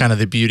helps. That's kind of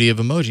the beauty of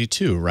emoji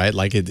too, right?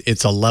 Like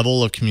it's a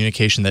level of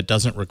communication that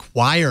doesn't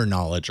require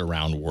knowledge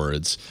around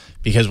words.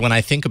 Because when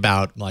I think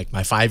about like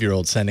my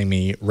 5-year-old sending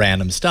me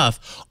random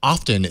stuff,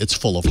 often it's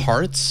full of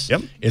hearts.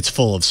 Yep. It's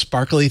full of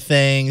sparkly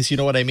things. You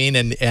know what I mean?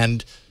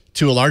 And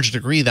to a large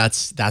degree,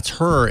 that's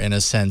her, in a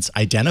sense,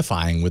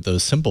 identifying with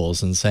those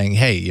symbols and saying,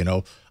 "Hey,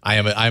 I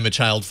am a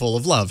child full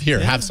of love. Here,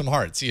 have some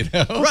hearts."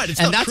 Right. It's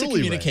and not that's a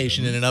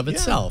communication in and of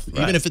itself,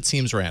 right. even if it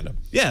seems random.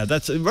 Yeah,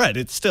 that's right.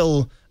 It's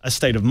still a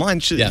state of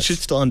mind. Should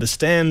still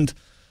understand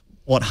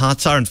what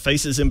hearts are, and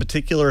faces in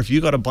particular. If you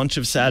got a bunch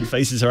of sad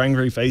faces or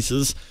angry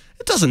faces,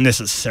 it doesn't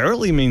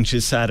necessarily mean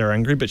she's sad or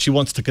angry, but she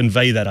wants to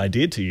convey that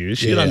idea to you.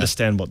 She'd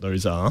understand what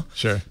those are.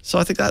 Sure. So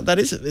I think that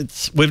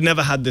is we've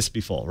never had this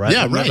before, right?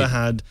 Yeah, We've never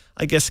had.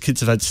 I guess kids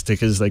have had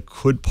stickers they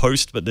could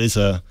post, but there's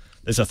a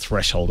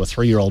threshold. A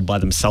 3-year-old by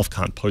themselves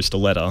can't post a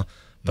letter.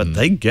 But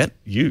they get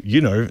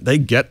they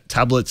get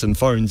tablets and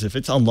phones. If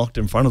it's unlocked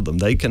in front of them,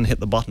 they can hit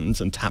the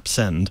buttons and tap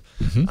send,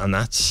 and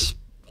that's.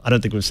 I don't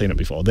think we've seen it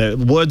before. The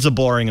words are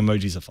boring,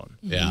 emojis are fun.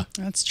 Yeah.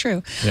 That's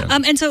true. Yeah.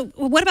 And so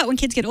what about when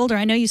kids get older?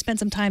 I know you spent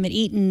some time at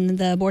Eton,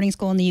 the boarding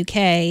school in the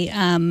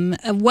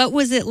UK. What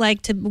was it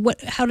like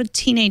how did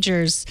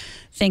teenagers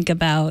think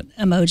about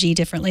emoji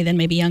differently than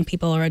maybe young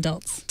people or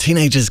adults?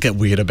 Teenagers get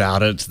weird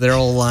about it. They're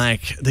all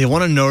like, they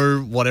want to know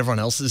what everyone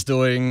else is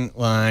doing.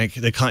 Like,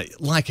 they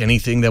can't, like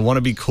anything, they want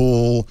to be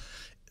cool.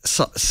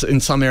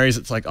 in some areas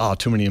it's like, oh,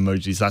 too many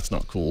emojis, that's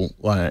not cool,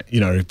 like, you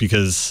know,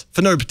 because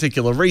for no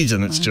particular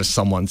reason, it's just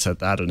someone said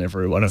that and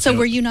everyone. So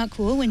were you not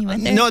cool when you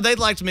went there? No, they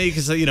liked me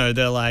because, you know,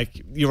 they're like,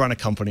 you run a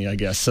company, I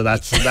guess, so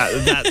that's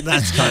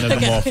that's kind of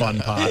the more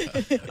fun part.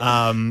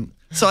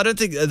 So I don't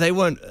think they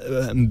weren't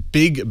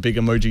big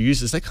emoji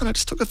users. They kind of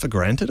just took it for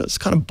granted. It's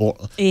kind of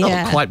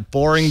not quite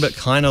boring, but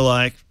kind of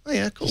like, oh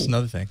yeah, cool. It's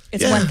another thing.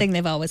 It's one thing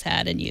they've always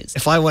had and used.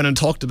 If I went and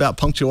talked about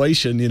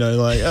punctuation, you know,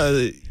 like,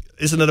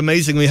 isn't it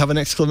amazing we have an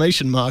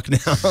exclamation mark now?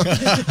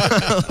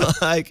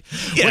 Like,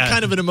 what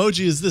kind of an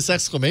emoji is this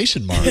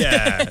exclamation mark?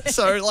 Yeah.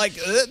 So, like,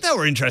 they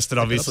were interested,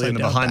 obviously, in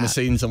the behind the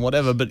scenes and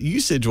whatever, but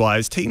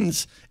usage-wise,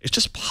 teens, it's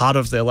just part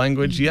of their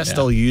language. Yes,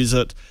 they'll use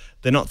it.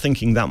 They're not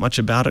thinking that much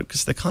about it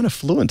because they're kind of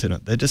fluent in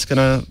it. They're just going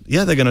to,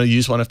 they're going to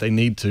use one if they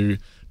need to,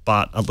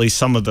 but at least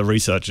some of the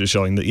research is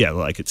showing that,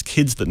 like, it's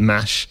kids that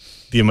mash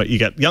you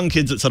get young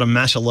kids that sort of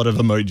mash a lot of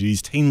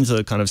emojis. Teens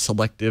are kind of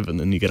selective, and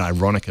then you get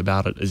ironic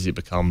about it as you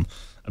become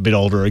a bit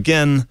older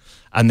again,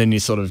 and then you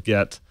sort of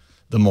get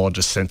the more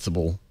just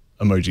sensible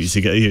emojis.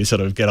 You sort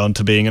of get on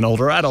to being an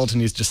older adult,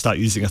 and you just start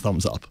using a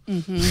thumbs up.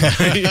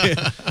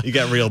 You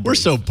get real. We're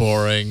so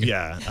boring.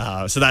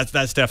 Yeah. So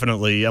that's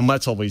definitely, and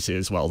that's what we see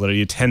as well. That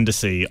you tend to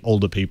see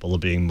older people are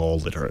being more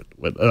literal,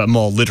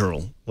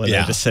 where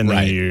they're just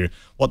sending you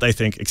what they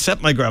think.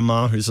 Except my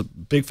grandma, who's a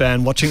big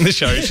fan watching the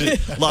show. She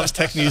loves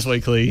Tech News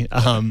Weekly.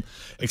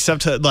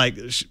 Except her, like.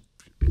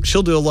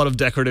 She'll do a lot of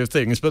decorative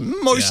things, but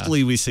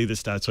mostly we see the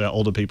stats where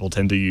older people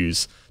tend to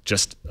use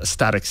just a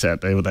static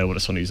set. They would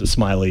just want to use a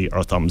smiley or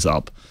a thumbs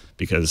up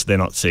because they're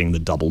not seeing the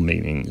double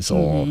meanings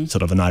or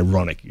sort of an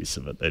ironic use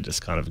of it. They're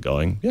just kind of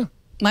going,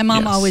 My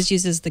mom always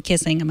uses the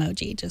kissing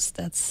emoji. Just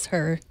that's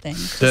her thing.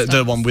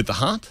 The one with the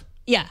heart?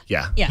 Yeah.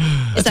 Yeah.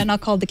 Is that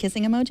not called the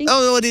kissing emoji? Oh,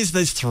 no, it is.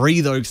 There's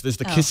three, though, because there's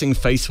the kissing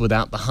face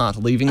without the heart,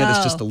 leaving it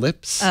as just the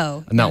lips.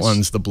 Oh. And that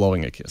one's the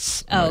blowing a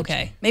kiss. Oh,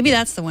 okay. Maybe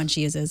that's the one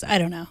she uses. I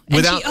don't know.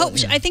 And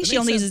I think she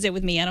only uses it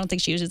with me. I don't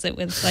think she uses it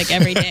with, like,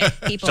 everyday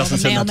people. Doesn't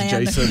send that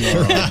to Jason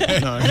or,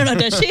 no. I don't know,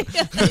 does she?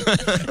 Not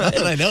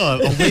that I know.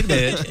 Oh,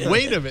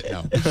 wait a minute.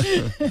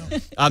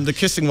 No. The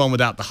kissing one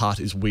without the heart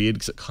is weird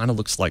because it kind of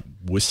looks like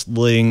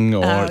whistling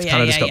or it's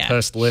kind of just got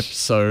pursed lips.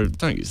 So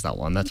don't use that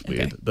one. That's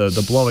weird.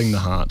 The blowing the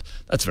heart,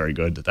 that's very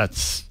good.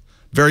 That's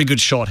very good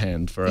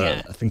shorthand for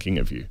thinking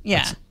of you.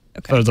 Yeah.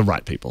 Okay. For the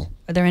right people.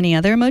 Are there any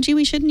other emoji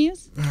we shouldn't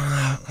use?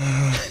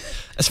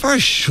 As far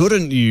as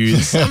shouldn't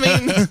use, I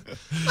mean,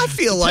 I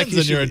feel like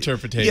depends on your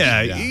interpretation.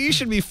 Yeah, you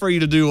should be free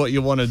to do what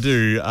you want to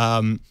do.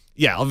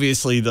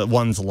 Obviously the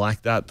ones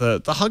like that.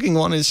 The hugging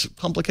one is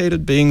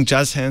complicated. Being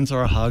jazz hands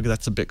or a hug,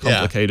 that's a bit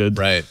complicated.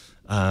 Yeah,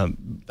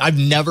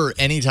 right.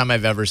 Anytime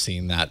I've ever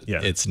seen that,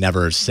 it's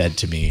never said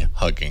to me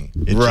hugging.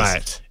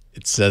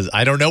 It says,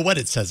 I don't know what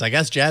it says. I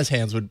guess jazz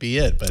hands would be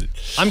it, but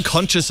I'm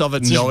conscious of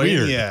it knowing,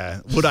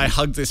 weird. Would I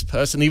hug this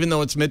person, even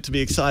though it's meant to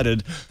be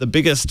excited? The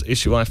biggest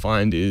issue I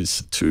find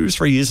is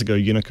 2-3 years ago,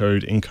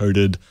 Unicode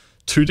encoded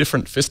 2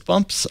 different fist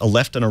bumps, a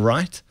left and a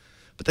right,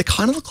 but they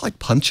kind of look like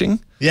punching.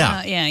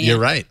 Yeah. You're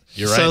right.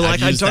 So,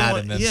 like, I've used that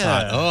and then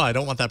thought, I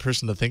don't want that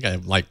person to think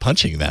I'm like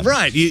punching them.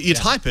 Right. You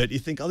type it, you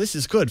think, oh, this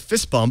is good,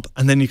 fist bump,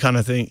 and then you kind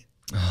of think,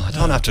 I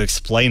don't have to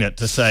explain it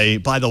to say,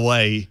 by the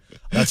way,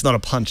 that's not a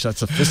punch,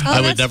 that's a fist bump.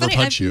 I would never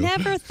punch you. I've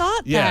never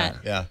thought that.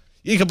 Yeah.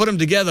 You can put them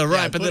together,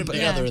 right? Put them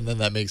together, and then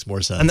that makes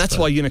more sense. And that's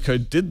why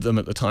Unicode did them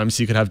at the time,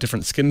 so you could have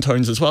different skin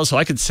tones as well. So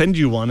I could send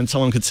you one, and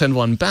someone could send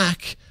one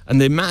back,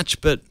 and they match,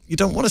 but you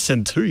don't want to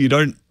send 2. You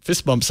don't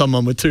fist bump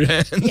someone with 2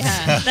 hands.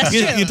 Yeah, that's true.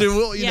 You do,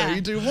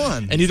 you do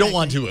one. And you don't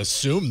want to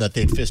assume that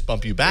they'd fist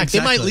bump you back. Exactly.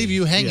 They might leave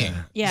you hanging.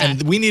 Yeah.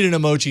 And we need an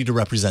emoji to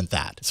represent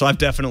that. So I've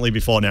definitely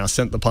before now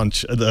sent the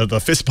punch, the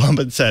fist bump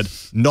and said,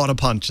 not a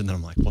punch. And then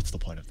I'm like, what's the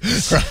point of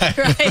this?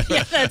 Right.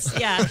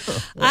 Yeah,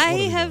 I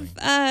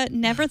have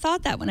never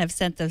thought that when I've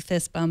sent the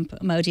fist bump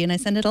emoji, and I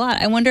send it a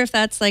lot. I wonder if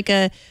that's like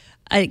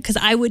because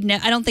I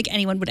don't think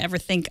anyone would ever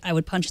think I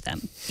would punch them,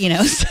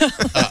 So.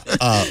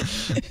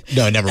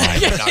 No, never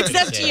mind.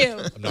 Except you.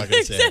 I'm not going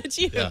to say it. Except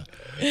you.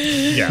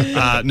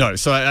 Yeah. No.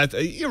 So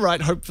you're right.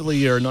 Hopefully,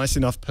 you're a nice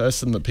enough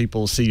person that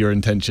people see your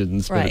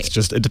intentions. But it's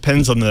just it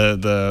depends on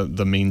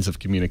the means of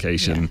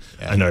communication.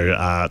 Yeah. I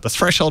know the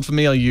threshold for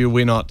me are you.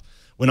 We're not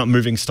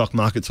moving stock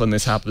markets when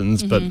this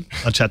happens. But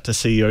I chat to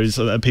CEOs,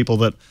 people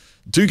that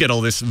do get all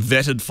this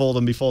vetted for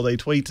them before they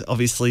tweet.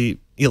 Obviously,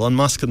 Elon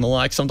Musk and the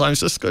like sometimes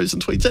just goes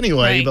and tweets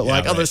anyway.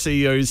 Right. But other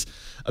CEOs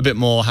a bit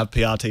more have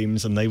PR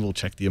teams and they will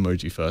check the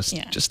emoji first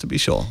just to be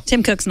sure.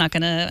 Tim Cook's not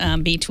going to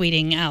be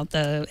tweeting out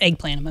the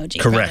eggplant emoji.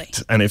 Correct.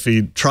 Probably. And if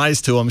he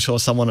tries to, I'm sure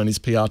someone on his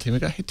PR team will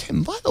go, hey,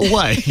 Tim, by the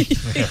way,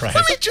 how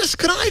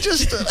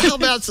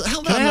about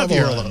can I have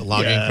your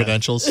login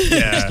credentials?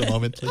 Just a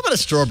moment, please? How about a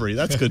strawberry?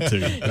 That's good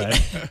too.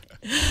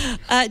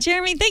 Right?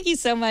 Jeremy, thank you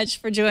so much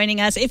for joining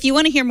us. If you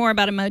want to hear more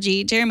about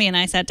emoji, Jeremy and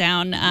I sat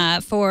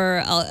down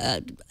for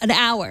an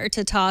hour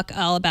to talk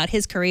all about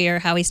his career,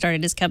 how he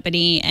started his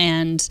company,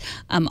 and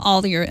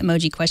all your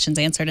emoji questions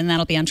answered, and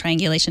that'll be on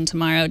Triangulation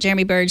tomorrow.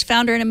 Jeremy Burge,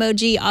 founder and chief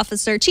emoji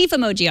officer at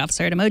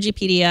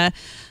Emojipedia.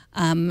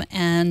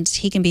 And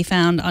he can be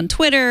found on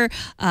Twitter,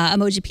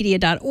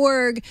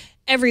 emojipedia.org,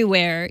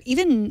 everywhere,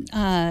 even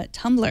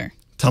Tumblr.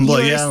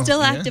 Tumblr, You're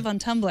still active on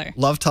Tumblr.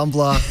 Love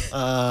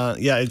Tumblr.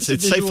 it's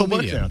safe for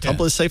work now.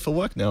 Tumblr is safe for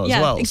work now as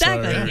well.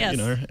 Exactly. So,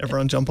 yes.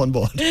 everyone jump on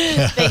board.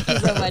 Thank you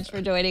so much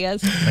for joining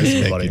us.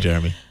 Thank you,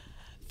 Jeremy.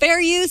 Fair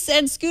use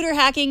and scooter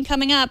hacking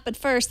coming up. But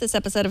first, this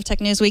episode of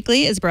Tech News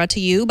Weekly is brought to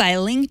you by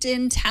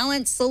LinkedIn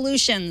Talent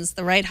Solutions.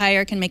 The right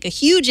hire can make a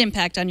huge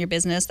impact on your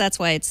business. That's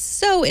why it's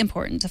so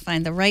important to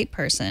find the right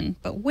person.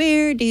 But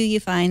where do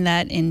you find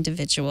that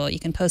individual? You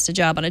can post a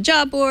job on a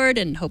job board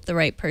and hope the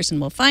right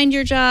person will find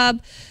your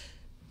job.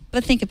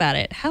 But think about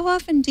it. How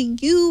often do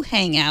you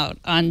hang out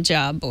on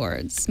job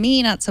boards?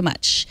 Me, not so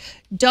much.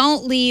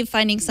 Don't leave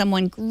finding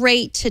someone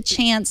great to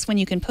chance when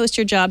you can post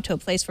your job to a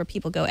place where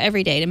people go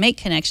every day to make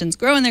connections,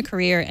 grow in their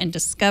career, and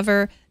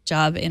discover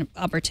job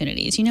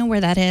opportunities. You know where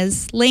that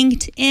is?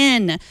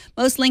 LinkedIn.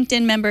 Most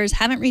LinkedIn members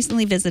haven't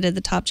recently visited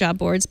the top job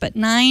boards, but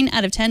 9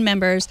 out of 10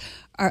 members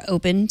are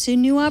open to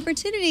new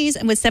opportunities.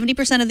 And with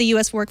 70% of the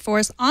U.S.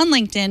 workforce on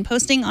LinkedIn,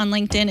 posting on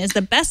LinkedIn is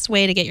the best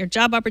way to get your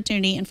job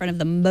opportunity in front of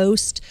the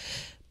most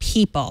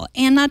people,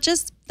 and not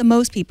just the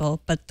most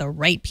people, but the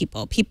right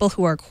people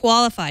who are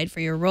qualified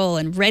for your role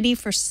and ready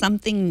for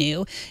something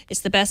new. It's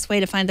the best way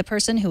to find the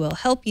person who will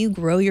help you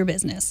grow your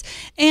business,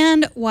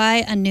 and why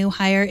a new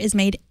hire is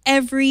made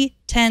every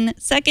 10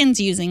 seconds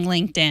using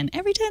LinkedIn.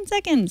 Every 10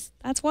 seconds.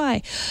 That's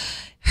why.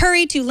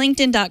 Hurry to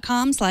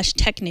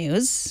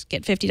linkedin.com/technews.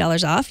 Get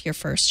 $50 off your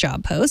first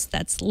job post.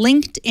 That's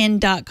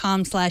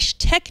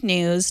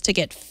linkedin.com/technews to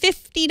get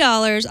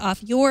 $50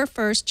 off your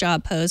first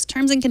job post.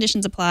 Terms and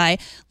conditions apply.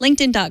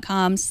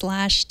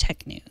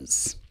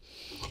 linkedin.com/technews.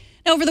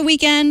 Now, over the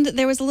weekend,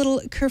 there was a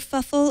little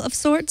kerfuffle of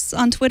sorts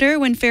on Twitter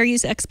when fair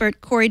use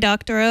expert Cory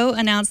Doctorow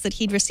announced that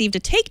he'd received a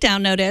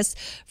takedown notice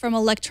from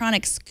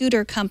electronic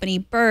scooter company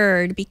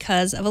Bird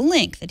because of a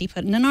link that he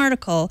put in an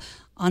article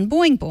on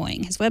Boing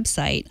Boing, his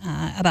website,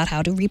 about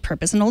how to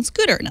repurpose an old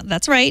scooter. Now,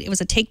 that's right. It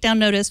was a takedown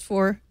notice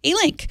for a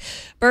link.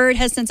 Bird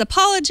has since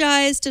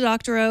apologized to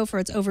Doctorow for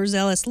its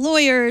overzealous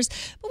lawyers,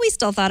 but we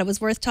still thought it was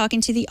worth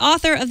talking to the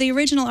author of the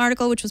original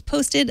article, which was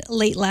posted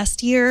late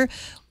last year.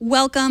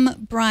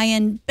 Welcome,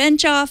 Brian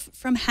Benchoff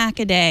from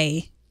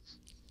Hackaday.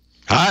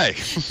 Hi.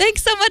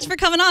 Thanks so much for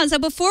coming on. So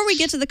before we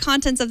get to the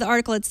contents of the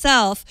article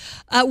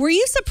itself, were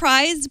you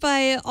surprised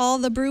by all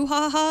the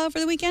brouhaha over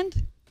the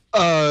weekend?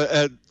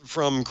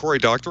 From Cory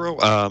Doctorow,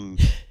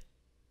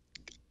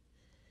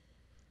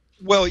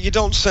 well, you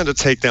don't send a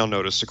takedown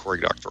notice to Cory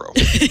Doctorow.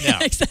 No.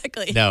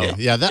 Exactly. No,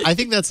 I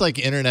think that's like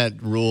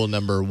internet rule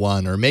number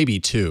 1 or maybe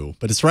 2,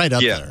 but it's right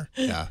up there.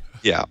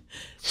 Yeah.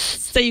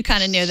 So you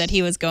kind of knew that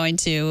he was going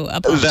to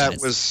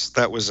apologize.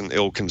 That was an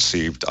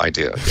ill-conceived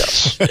idea,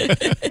 yes.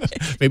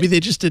 Maybe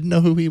they just didn't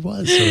know who he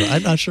was. So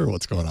I'm not sure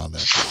what's going on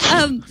there.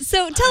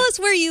 So tell us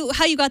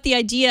how you got the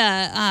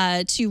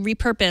idea to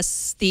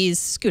repurpose these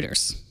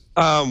scooters.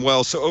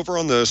 Well, so over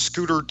on the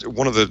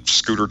one of the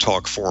Scooter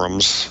Talk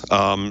forums,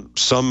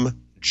 some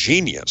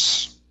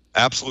genius,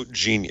 absolute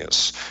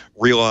genius,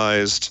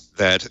 realized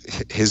that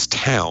his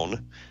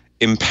town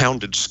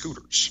impounded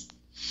scooters,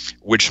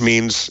 which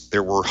means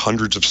there were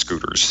hundreds of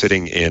scooters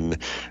sitting in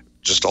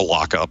just a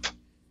lockup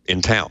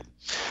in town.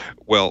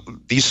 Well,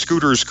 these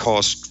scooters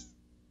cost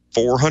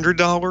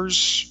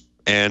 $400,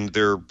 and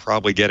they're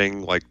probably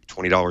getting like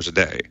 $20 a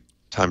day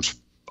times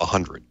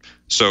 100.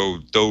 So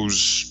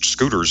those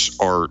scooters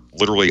are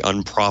literally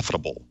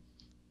unprofitable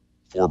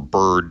for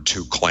Bird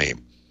to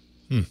claim.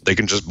 They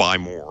can just buy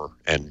more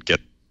and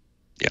get,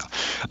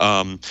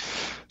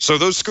 so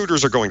those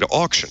scooters are going to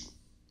auction,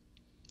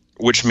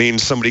 which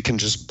means somebody can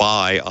just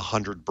buy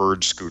 100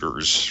 Bird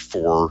scooters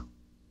for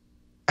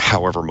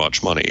however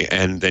much money,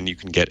 and then you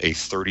can get a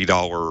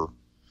 $30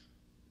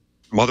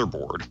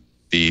 motherboard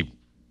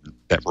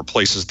that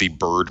replaces the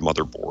Bird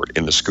motherboard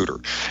in the scooter,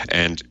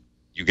 and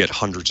you get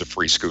hundreds of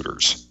free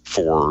scooters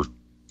for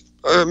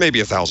maybe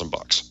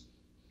 $1,000.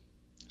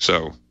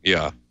 So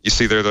yeah, you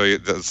see there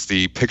that's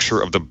the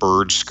picture of the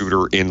Bird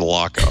scooter in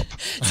lockup.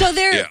 So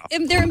they're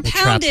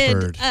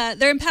impounded.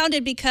 They're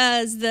impounded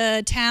because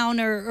the town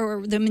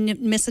or the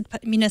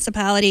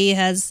municipality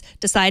has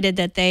decided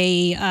that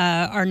they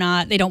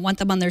don't want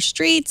them on their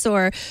streets,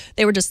 or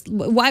they were just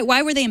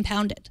why were they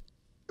impounded?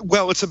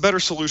 Well, it's a better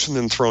solution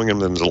than throwing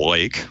them into the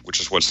lake, which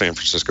is what San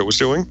Francisco was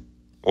doing.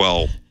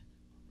 Well,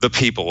 the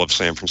people of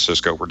San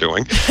Francisco were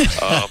doing.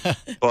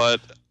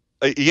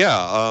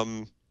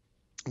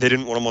 They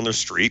didn't want them on their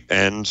street,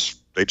 and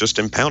they just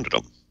impounded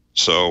them.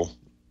 So,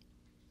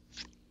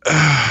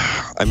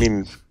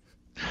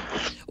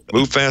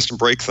 move fast and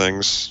break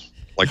things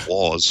like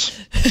laws.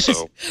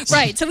 So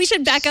right. So we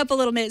should back up a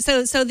little bit.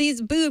 So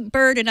these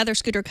Bird and other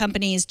scooter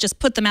companies just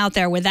put them out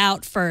there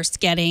without first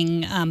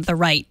getting the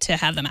right to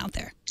have them out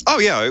there. Oh,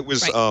 yeah. It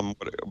was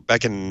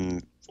back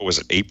in, what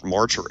was it,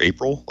 March or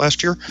April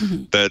last year,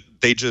 that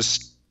they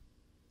just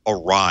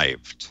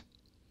arrived.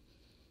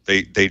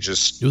 They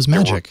just... It was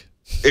magic.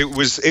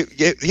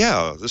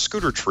 The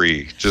scooter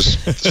tree,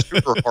 just the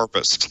scooter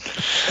harvest.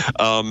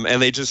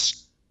 And they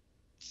just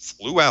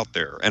flew out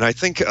there. And I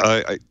think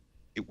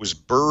it was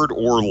Bird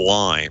or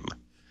Lime,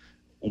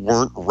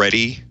 weren't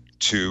ready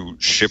to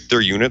ship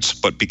their units,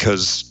 but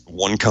because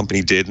one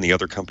company did and the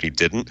other company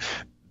didn't,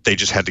 they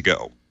just had to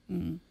go.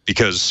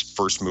 Because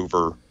first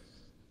mover,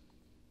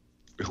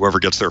 whoever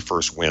gets there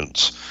first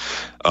wins.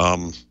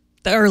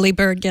 The early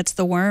bird gets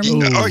the worm.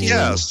 Oh,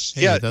 yes.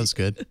 Hey, yeah, that was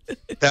good.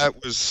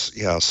 That was,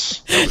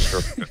 yes. That was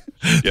very good.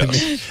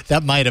 Yes.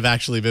 That might have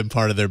actually been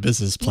part of their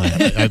business plan.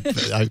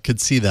 I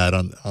could see that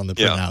on the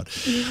printout.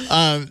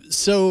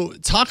 So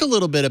talk a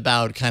little bit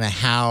about kind of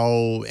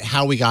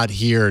how we got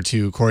here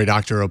to Cory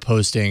Doctorow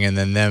posting and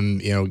then them,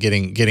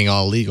 getting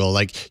all legal.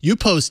 Like, you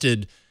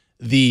posted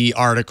the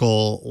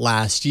article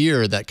last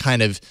year that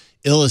kind of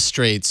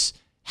illustrates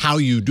how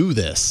you do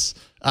this.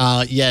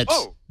 Yet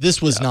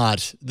this was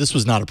not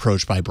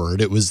approached by Bird.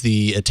 It was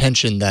the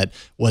attention that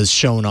was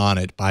shown on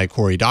it by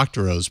Cory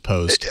Doctorow's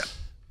post.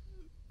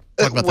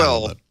 Talk about that a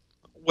little bit.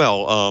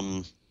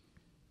 Well,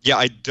 yeah,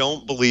 I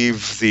don't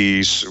believe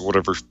the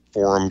whatever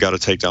forum got a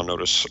takedown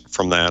notice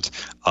from that.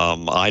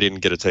 I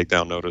didn't get a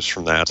takedown notice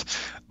from that,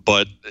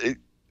 but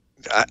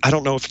I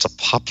don't know if it's a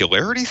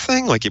popularity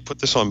thing. Like, you put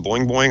this on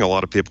Boing Boing, a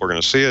lot of people are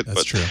going to see it.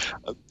 That's true.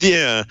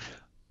 Yeah.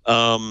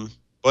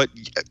 But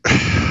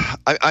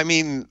I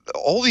mean,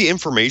 all the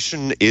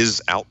information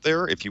is out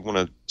there. If you want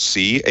to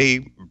see a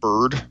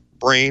bird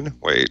brain,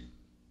 wait,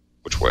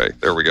 which way?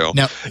 There we go.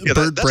 Now,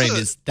 bird brain,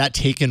 is that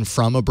taken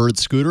from a bird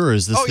scooter, or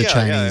is this the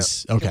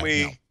Chinese? Yeah.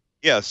 Okay.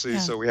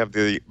 So we have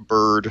the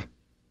bird.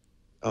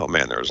 Oh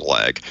man, there's a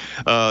lag.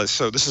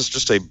 So this is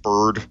just a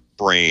bird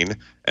brain,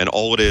 and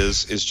all it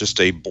is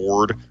just a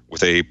board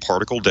with a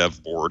particle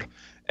dev board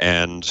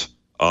and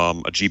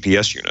a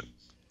GPS unit.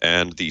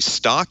 And the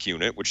stock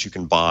unit, which you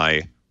can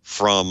buy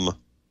from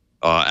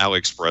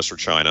AliExpress or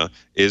China,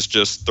 is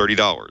just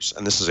 $30.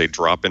 And this is a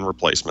drop-in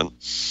replacement.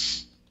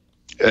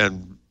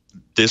 And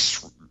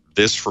this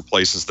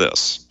replaces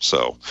this.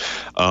 So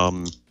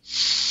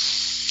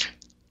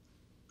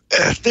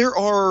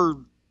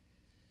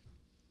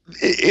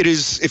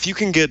if you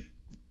can get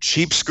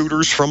cheap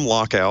scooters from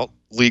Lockout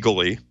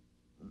legally,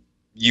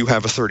 you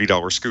have a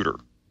 $30 scooter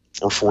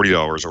or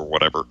 $40 or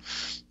whatever.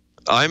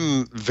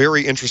 I'm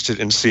very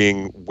interested in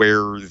seeing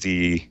where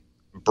the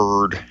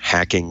bird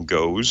hacking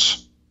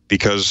goes,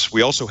 because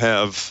we also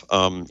have,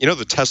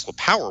 the Tesla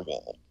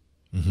Powerwall.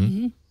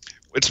 Mm-hmm.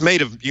 It's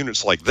made of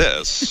units like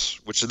this,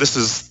 which this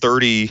is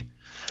 30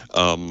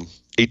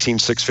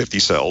 18650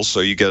 cells, so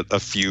you get a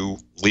few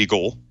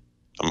legal,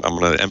 I'm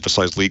going to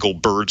emphasize legal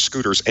bird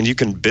scooters, and you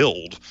can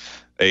build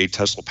a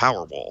Tesla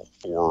Powerwall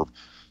for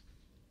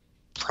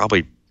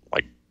probably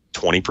like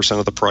 20%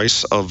 of the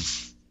price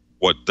of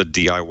what the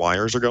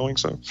DIYers are going.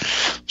 So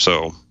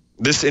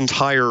this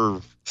entire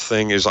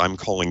thing is, I'm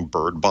calling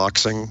bird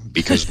boxing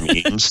because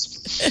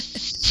memes.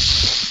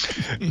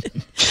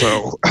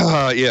 So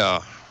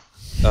yeah.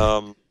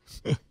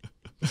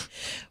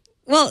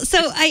 Well,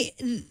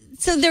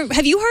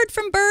 have you heard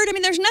from Bird? I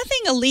mean, there's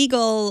nothing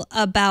illegal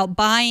about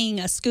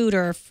buying a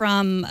scooter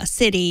from a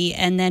city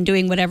and then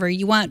doing whatever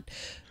you want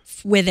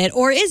with it,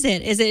 or is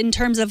it? Is it in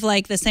terms of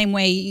like the same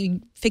way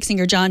you fixing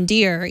your John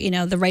Deere,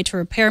 the right to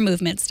repair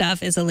movement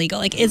stuff is illegal?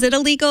 Like, is it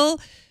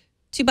illegal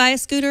to buy a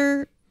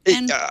scooter?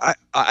 And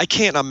I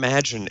can't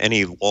imagine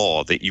any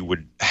law that you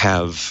would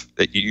have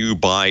that you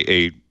buy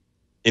a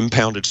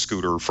impounded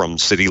scooter from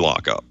city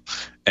lockup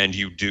and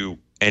you do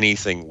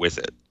anything with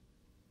it.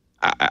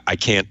 I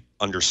can't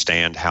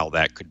understand how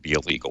that could be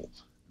illegal,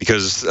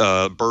 because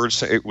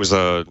Birds, it was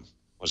the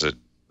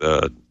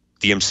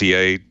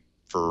DMCA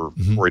for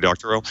Cory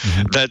Doctorow,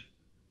 that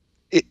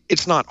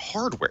it's not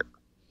hardware.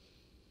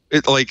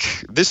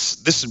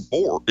 This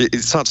board,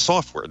 it's not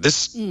software.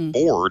 This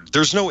board,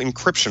 there's no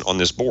encryption on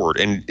this board,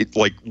 and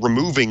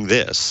removing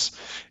this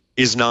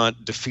is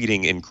not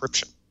defeating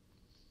encryption.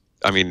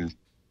 I mean,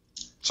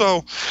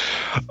 so.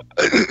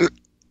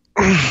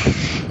 And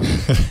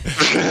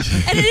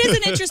it is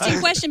an interesting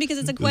question, because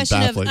it's a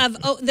question of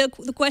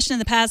the question in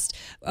the past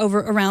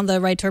around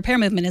the right to repair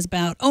movement is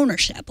about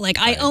ownership. Like,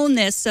 I own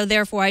this, so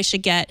therefore I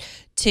should get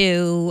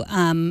to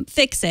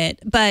fix it.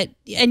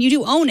 And you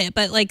do own it,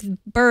 but like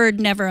Bird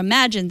never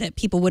imagined that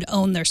people would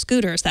own their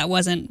scooters. That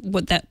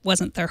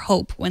wasn't their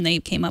hope when they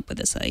came up with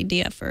this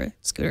idea for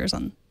scooters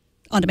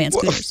on-demand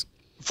scooters.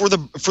 For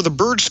the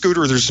Bird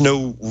scooter, there's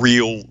no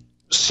real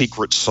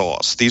secret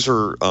sauce. These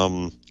are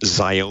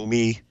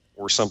Xiaomi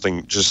or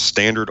something, just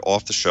standard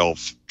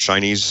off-the-shelf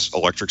Chinese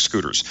electric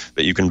scooters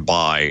that you can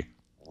buy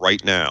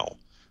right now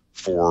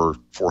for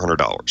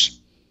 $400.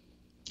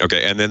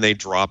 Okay, and then they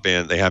drop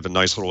in, they have a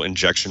nice little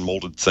injection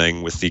molded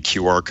thing with the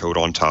QR code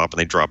on top, and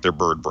they drop their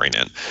Bird brain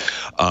in.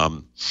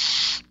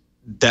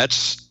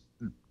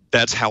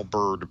 That's how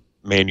Bird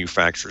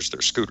manufactures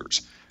their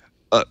scooters.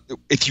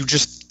 If you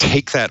just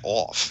take that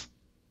off,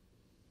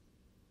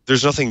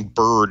 there's nothing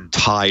Bird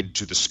tied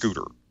to the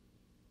scooter.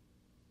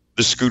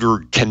 The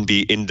scooter can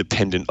be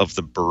independent of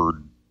the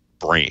Bird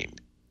brain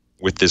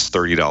with this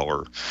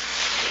 $30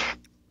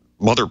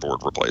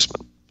 motherboard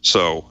replacement.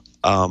 So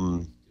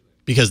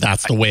Because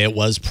that's the way it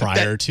was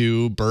prior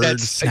to Bird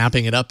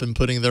snapping it up and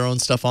putting their own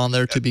stuff on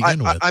there to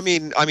begin with. I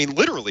mean,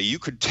 literally, you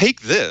could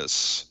take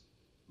this,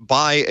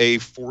 buy a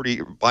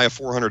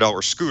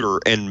 $400 scooter,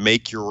 and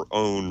make your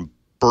own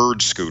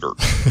Bird scooter,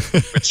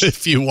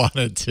 if you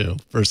wanted to,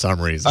 for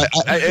some reason.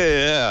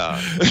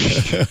 Yeah.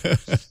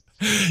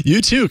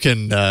 You too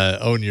can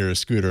own your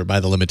scooter by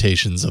the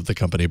limitations of the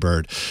company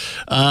Bird.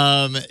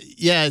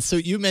 Yeah. So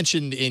you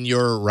mentioned in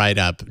your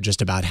write-up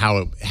just about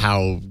how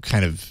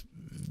kind of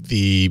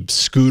the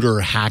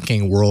scooter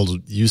hacking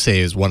world, you say,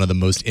 is one of the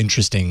most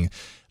interesting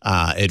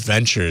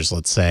adventures,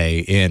 let's say,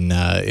 in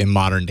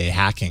modern day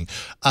hacking.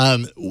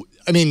 I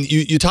mean,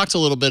 you talked a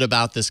little bit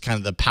about this kind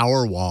of the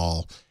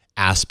Powerwall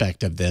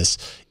aspect of this.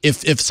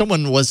 If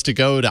someone was to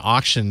go to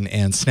auction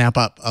and snap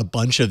up a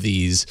bunch of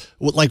these,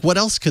 like, what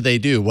else could they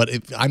do?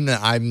 I'm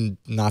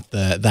not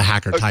the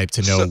hacker type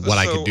to know what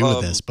I could do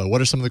with this, but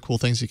what are some of the cool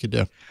things you could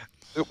do?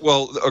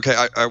 Well,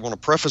 okay, I want to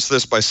preface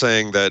this by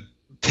saying that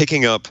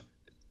picking up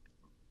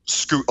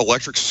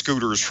electric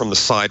scooters from the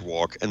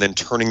sidewalk and then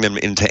turning them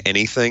into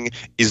anything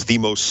is the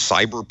most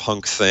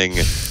cyberpunk thing.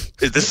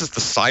 This is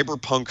the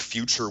cyberpunk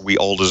future we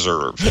all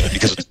deserve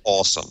because it's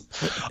awesome.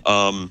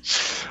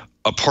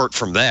 Apart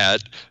from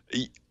that,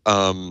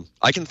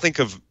 I can think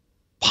of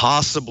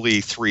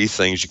possibly 3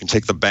 things. You can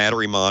take the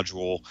battery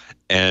module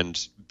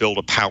and build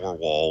a power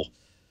wall,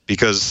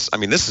 because I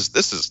mean this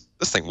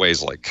thing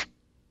weighs like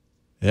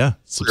 3 or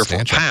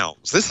 4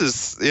 pounds. This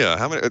is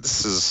how many?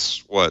 This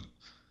is what,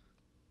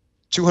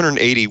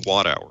 280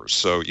 watt hours.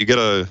 So you get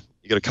a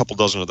couple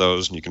dozen of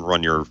those, and you can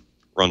run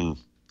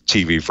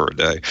TV for a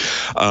day.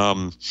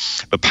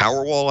 The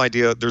power wall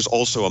idea. There's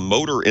also a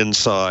motor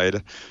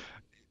inside.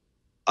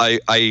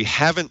 I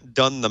haven't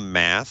done the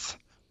math,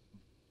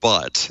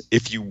 but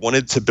if you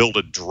wanted to build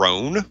a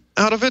drone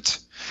out of it,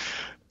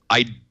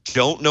 I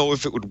don't know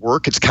if it would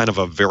work. It's kind of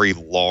a very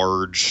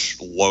large,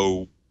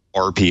 low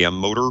RPM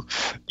motor.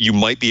 You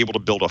might be able to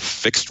build a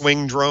fixed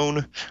wing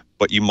drone,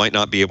 but you might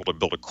not be able to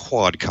build a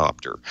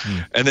quadcopter.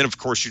 And then, of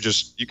course,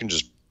 you can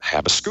just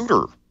have a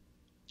scooter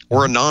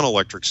or a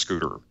non-electric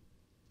scooter.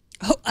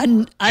 Oh,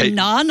 a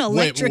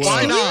non-electric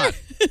Why scooter? not?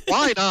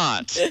 Why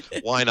not?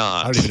 Why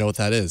not? I don't even know what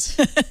that is.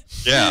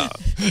 Yeah.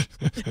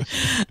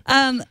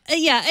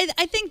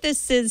 I think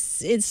this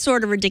is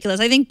sort of ridiculous.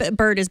 I think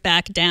Bird is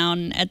back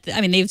down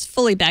they've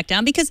fully backed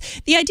down, because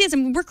the idea is,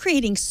 we're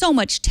creating so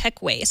much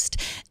tech waste,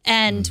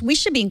 and we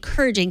should be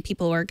encouraging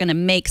people who are going to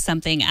make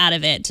something out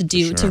of it to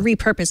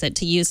repurpose it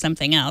to use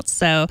something else.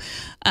 So,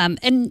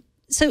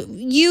 So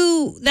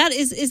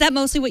is that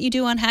mostly what you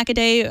do on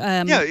Hackaday?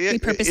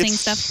 Repurposing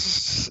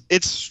stuff?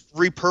 It's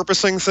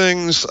repurposing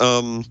things.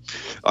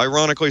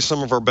 Ironically,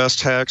 some of our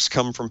best hacks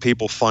come from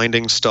people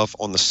finding stuff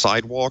on the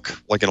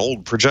sidewalk, like an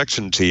old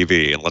projection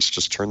TV, and let's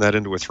just turn that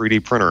into a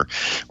 3D printer,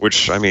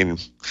 which, I mean,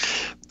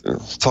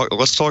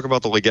 let's talk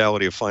about the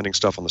legality of finding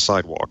stuff on the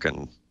sidewalk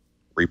and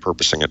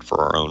repurposing it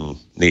for our own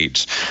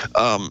needs.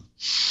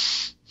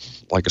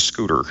 Like a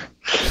scooter.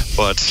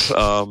 But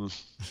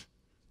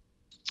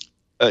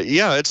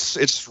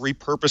it's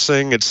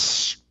repurposing.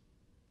 It's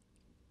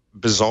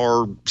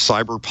bizarre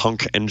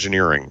cyberpunk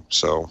engineering.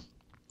 So,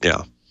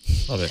 yeah.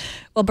 Love it.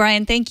 Well,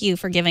 Brian, thank you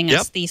for giving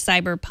us the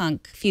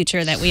cyberpunk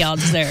future that we all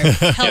deserve,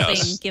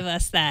 helping give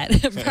us that.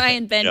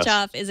 Brian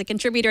Benchoff is a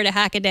contributor to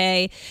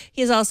Hackaday.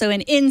 He is also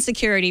an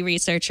insecurity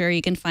researcher.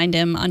 You can find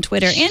him on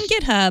Twitter and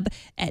GitHub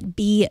at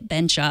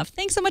bbenchoff.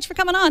 Thanks so much for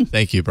coming on.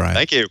 Thank you, Brian.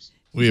 Thank you.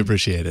 We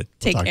appreciate it.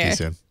 Take we'll talk care. to you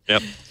soon.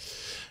 Yep.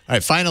 All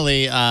right,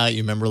 finally,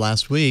 you remember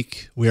last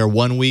week, we are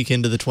 1 week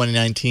into the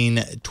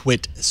 2019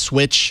 Twit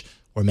Switch,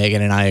 where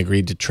Megan and I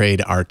agreed to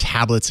trade our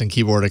tablets and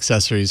keyboard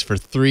accessories for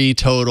 3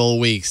 total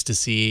weeks to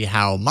see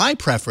how my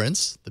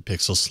preference, the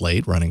Pixel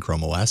Slate running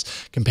Chrome OS,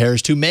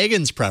 compares to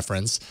Megan's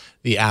preference,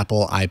 the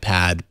Apple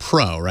iPad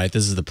Pro, right?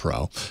 This is the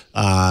Pro.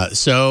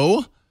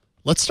 So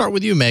let's start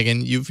with you,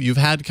 Megan. You've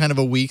had kind of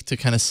a week to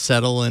kind of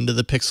settle into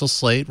the Pixel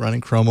Slate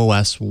running Chrome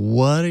OS.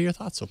 What are your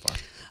thoughts so far?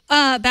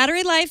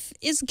 Battery life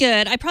is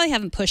good. I probably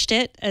haven't pushed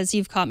it, as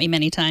you've caught me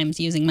many times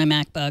using my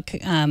MacBook.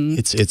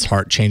 It's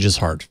hard. Change is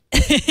hard.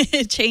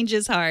 Change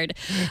is hard.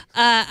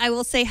 I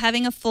will say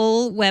having a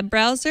full web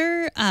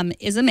browser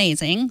is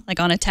amazing,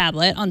 like on a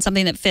tablet, on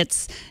something that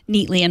fits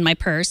neatly in my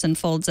purse and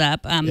folds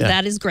up.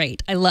 That is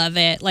great. I love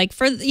it. Like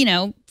for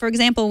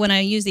example, when I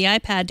use the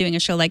iPad doing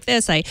a show like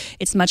this,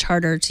 it's much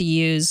harder to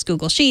use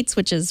Google Sheets,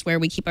 which is where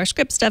we keep our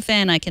script stuff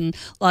in. I can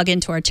log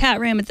into our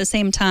chat room at the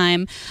same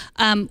time.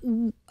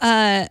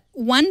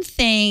 One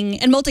thing,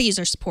 and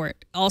multi-user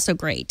support, also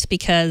great,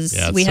 because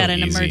we had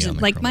an emergency.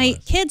 Like my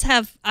kids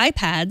have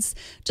iPads,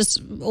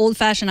 just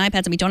old-fashioned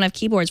iPads, and we don't have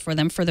keyboards for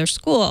them for their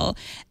school.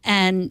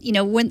 And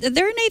when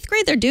they're in 8th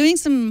grade, they're doing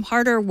some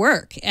harder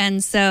work,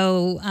 and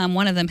so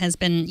one of them has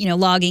been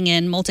logging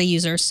in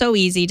multi-user, so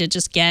easy to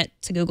just get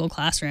to Google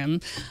Classroom.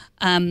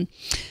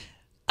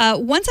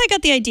 Once I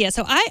got the idea,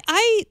 so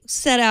I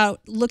set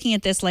out looking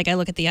at this like I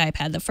look at the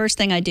iPad. The first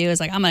thing I do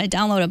is I'm going to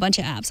download a bunch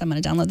of apps. I'm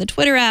going to download the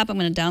Twitter app. I'm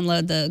going to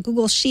download the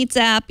Google Sheets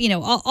app,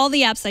 all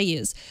the apps I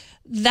use.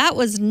 That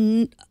was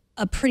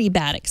a pretty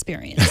bad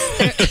experience.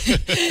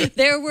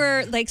 There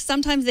were like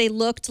sometimes they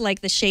looked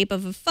like the shape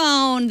of a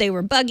phone. They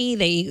were buggy.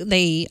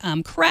 They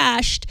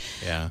crashed.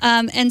 Yeah.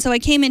 And so I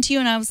came into you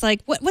and I was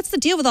like, "What's the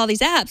deal with all these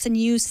apps?" And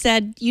you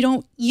said you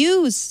don't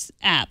use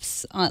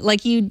apps.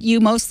 Like you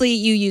mostly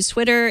use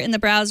Twitter in the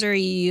browser.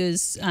 You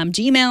use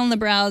Gmail in the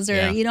browser.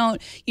 Yeah. You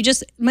don't. You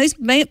just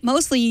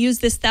mostly you use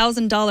this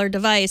 $1,000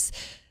 device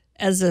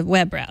as a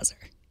web browser.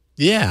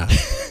 Yeah.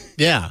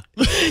 Yeah.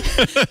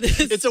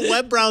 It's a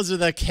web browser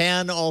that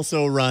can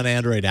also run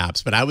Android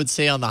apps, but I would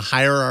say on the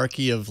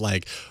hierarchy of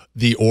like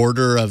the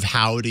order of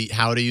how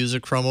to use a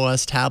Chrome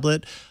OS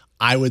tablet,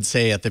 I would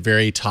say at the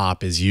very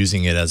top is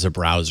using it as a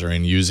browser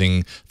and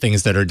using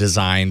things that are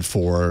designed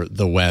for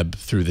the web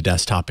through the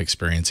desktop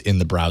experience in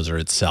the browser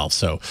itself.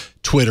 So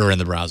Twitter in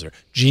the browser,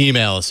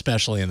 Gmail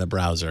especially in the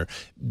browser.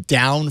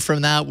 Down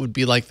from that would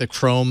be like the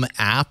Chrome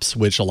apps,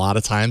 which a lot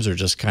of times are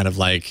just kind of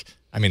like,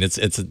 I mean, it's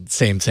the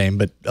same,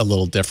 but a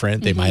little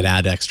different. They might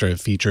add extra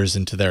features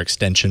into their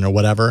extension or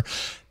whatever.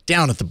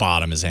 Down at the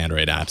bottom is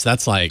Android apps.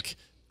 That's like,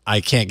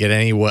 I can't get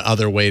any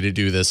other way to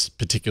do this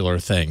particular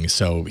thing.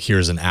 So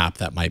here's an app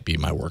that might be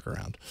my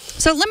workaround.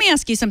 So let me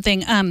ask you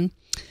something.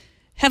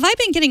 Have I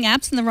been getting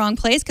apps in the wrong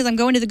place? Because I'm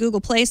going to the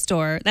Google Play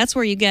Store. That's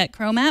where you get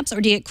Chrome apps,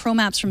 or do you get Chrome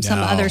apps from some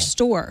other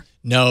store?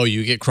 No,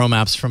 you get Chrome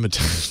apps from a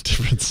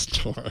different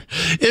store.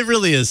 It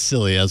really is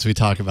silly as we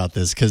talk about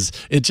this because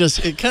it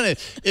kind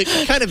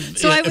of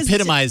So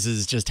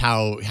epitomizes just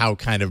how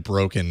kind of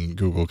broken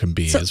Google can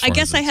be. So as I far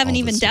guess as I haven't all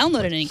even this downloaded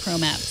stuff. any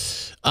Chrome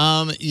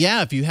apps.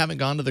 Yeah, if you haven't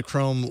gone to the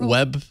Chrome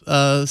web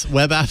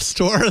app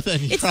store,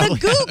 then you It's probably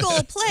the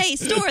Google Play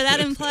Store. That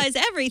implies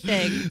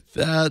everything.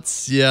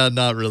 That's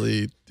not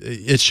really.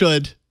 It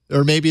should.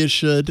 Or maybe it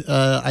should.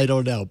 I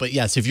don't know. But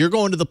yes, if you're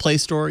going to the Play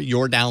Store,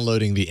 you're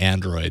downloading the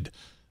Android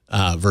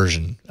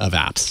version of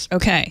apps.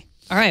 Okay.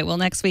 All right. Well,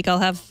 next week I'll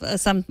have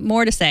some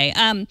more to say.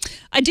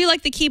 I do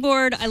like the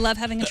keyboard. I love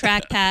having a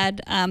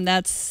trackpad.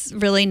 That's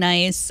really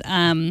nice.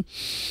 I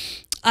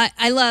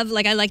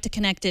like to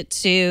connect it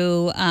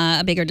to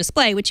a bigger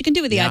display, which you can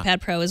do with the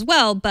iPad Pro as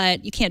well,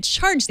 but you can't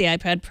charge the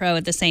iPad Pro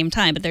at the same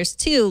time. But there's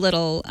two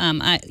little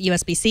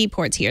USB-C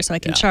ports here, so I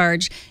can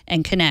charge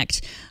and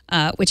connect,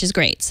 which is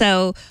great.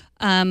 So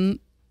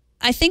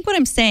I think what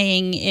I'm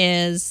saying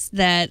is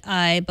that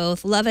I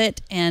both love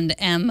it and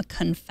am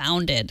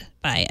confounded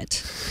by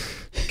it.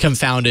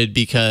 Confounded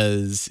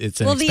because it's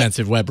an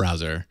expensive web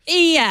browser.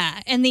 Yeah,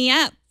 and the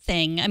app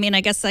thing. I mean,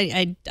 I guess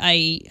I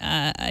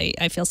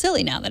feel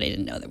silly now that I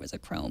didn't know there was a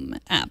Chrome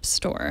app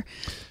store.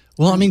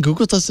 Well, I mean,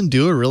 Google doesn't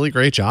do a really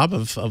great job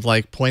of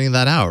like pointing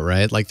that out,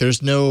 right? Like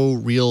there's no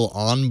real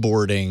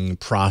onboarding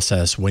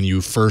process when you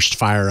first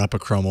fire up a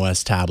Chrome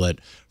OS tablet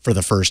for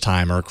the first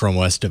time or a Chrome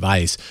OS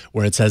device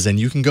where it says, and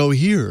you can go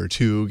here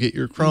to get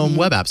your Chrome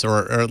web apps,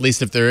 or at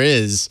least if there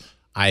is,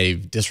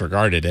 I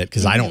disregarded it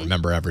because I don't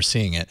remember ever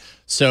seeing it.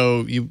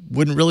 So you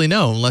wouldn't really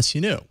know unless you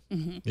knew,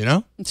 you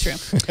know? It's true.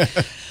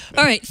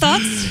 All right,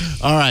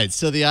 thoughts? All right,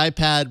 so the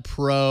iPad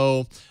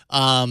Pro,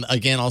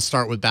 again, I'll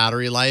start with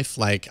battery life.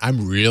 Like,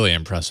 I'm really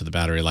impressed with the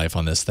battery life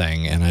on this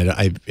thing, and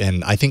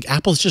I think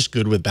Apple's just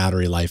good with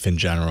battery life in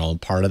general.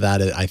 Part of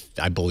that,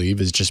 I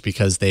believe, is just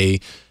because they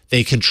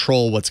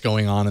control what's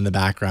going on in the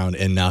background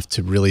enough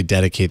to really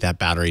dedicate that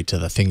battery to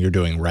the thing you're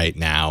doing right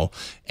now.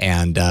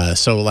 And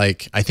so,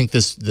 like, I think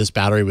this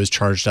battery was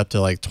charged up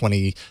to like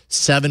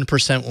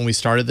 27% when we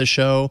started the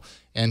show.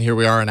 And here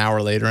we are an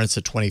hour later, and it's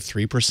at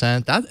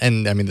 23%.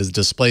 And I mean, this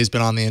display's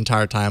been on the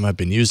entire time I've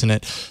been using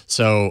it.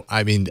 So,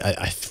 I mean,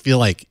 I feel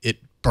like it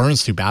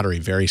burns through battery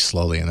very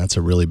slowly, and that's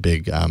a really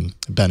big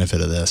benefit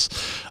of this.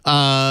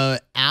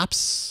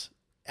 Apps,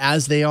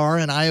 as they are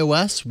in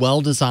iOS,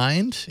 well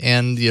designed.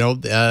 And, you know,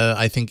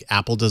 I think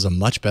Apple does a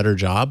much better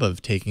job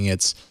of taking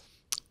its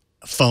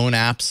phone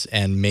apps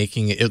and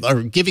making it,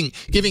 or giving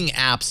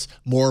apps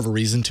more of a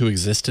reason to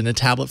exist in a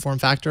tablet form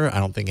factor. I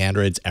don't think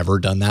Android's ever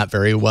done that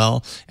very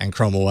well. And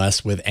Chrome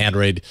OS with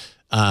Android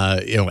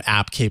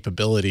app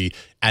capability,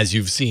 as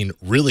you've seen,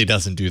 really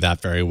doesn't do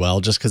that very well.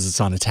 Just because it's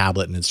on a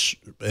tablet and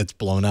it's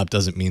blown up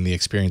doesn't mean the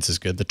experience is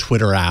good. The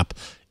Twitter app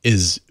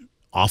is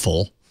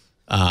awful.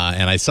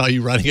 And I saw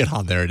you running it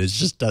on there. It is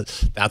just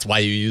that's why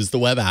you use the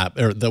web app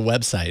or the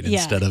website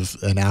instead of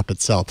an app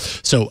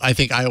itself. So I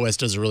think iOS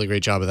does a really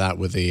great job of that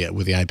with the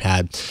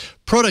iPad.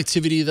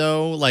 Productivity,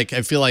 though, like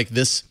I feel like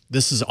this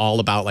is all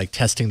about like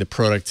testing the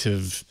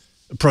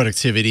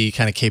productivity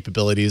kind of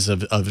capabilities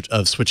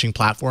of switching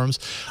platforms.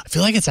 I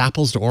feel like it's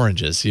apples to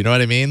oranges. You know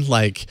what I mean?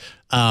 Like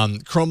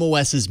Chrome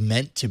OS is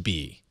meant to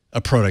be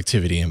a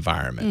productivity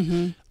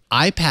environment.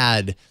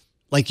 iPad,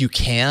 like you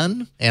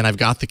can, and I've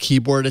got the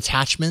keyboard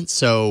attachment,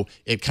 so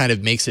it kind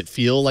of makes it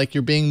feel like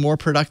you're being more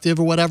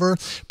productive or whatever,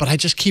 but I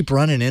just keep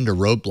running into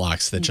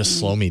roadblocks that just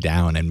slow me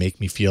down and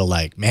make me feel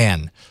like,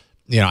 man,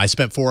 you know, I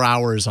spent 4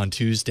 hours on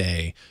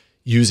Tuesday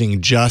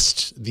using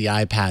just the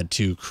iPad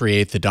to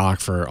create the doc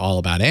for All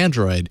About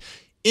Android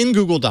in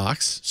Google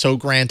Docs. So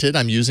granted,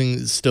 I'm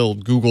using still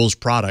Google's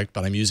product,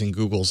 but I'm using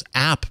Google's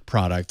app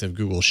product of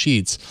Google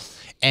Sheets,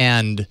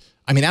 and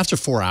I mean, after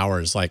 4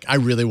 hours, like I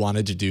really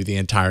wanted to do the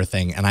entire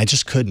thing and I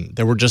just couldn't.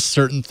 There were just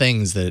certain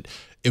things that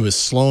it was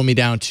slowing me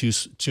down too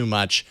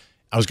much.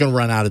 I was going to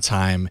run out of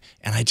time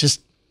and I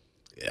just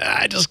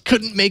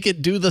couldn't make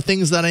it do the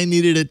things that I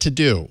needed it to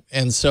do.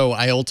 And so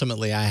I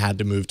had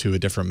to move to a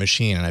different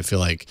machine. And I feel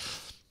like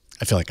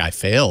I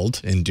failed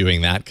in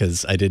doing that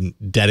because I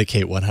didn't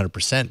dedicate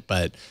 100%,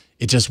 but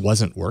it just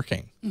wasn't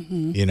working,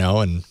 you know,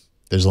 and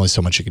there's only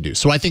so much you can do.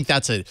 So I think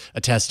that's a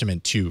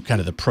testament to kind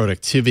of the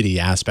productivity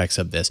aspects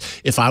of this.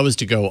 If I was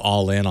to go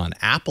all in on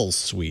Apple's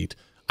suite,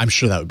 I'm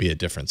sure that would be a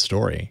different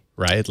story,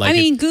 right? Like, I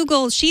mean,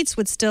 Google Sheets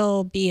would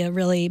still be a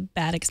really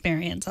bad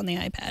experience on the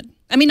iPad.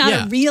 I mean, not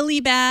a really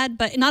bad,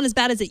 but not as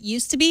bad as it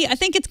used to be. I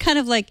think it's kind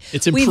of like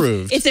it's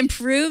improved. It's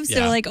improved.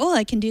 So like, oh,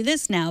 I can do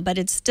this now, but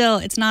it's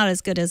not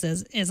as good as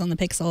is on the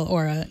Pixel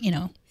or a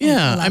a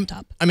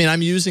laptop.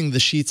 I'm using the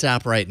Sheets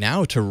app right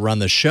now to run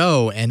the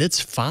show, and it's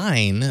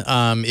fine.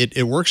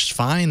 It works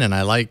fine, and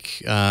I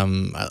like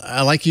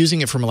using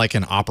it from like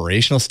an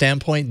operational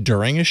standpoint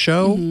during a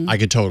show. I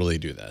could totally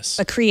do this.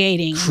 But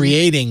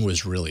creating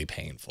was really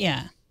painful.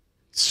 Yeah.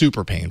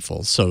 Super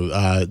painful. So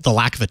the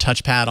lack of a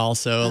touchpad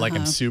also, like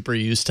I'm super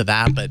used to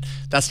that, but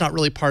that's not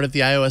really part of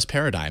the iOS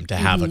paradigm to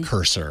have a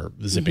cursor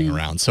zipping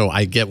around. So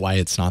I get why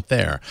it's not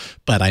there,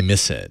 but I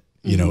miss it,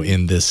 you know,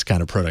 in this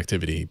kind of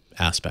productivity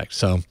aspect.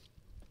 So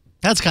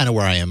that's kind of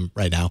where I am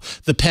right now.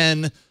 The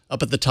pen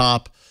up at the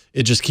top,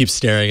 it just keeps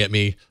staring at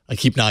me. I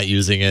keep not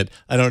using it.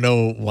 I don't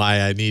know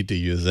why I need to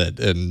use it.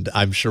 And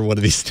I'm sure one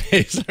of these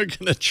days I'm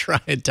going to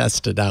try and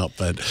test it out,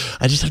 but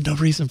I just have no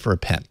reason for a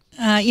pen.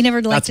 You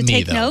never like to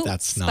take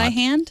notes by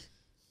hand?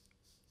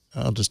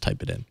 I'll just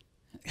type it in.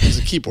 There's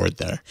a keyboard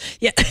there.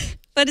 Yeah,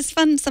 but it's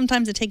fun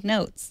sometimes to take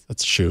notes.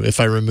 That's true. If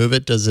I remove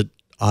it, does it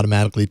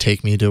automatically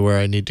take me to where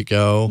I need to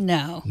go?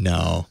 No.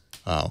 No.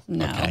 Oh,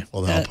 no. Okay.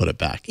 Well, then I'll put it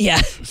back.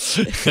 Yeah.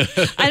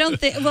 I don't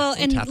think, well,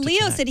 and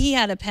Leo said he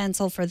had a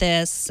pencil for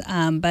this,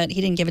 but he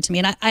didn't give it to me.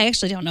 And I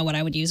actually don't know what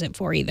I would use it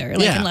for either,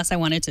 like unless I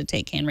wanted to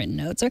take handwritten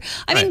notes. Or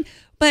I mean,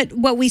 but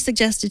what we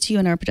suggested to you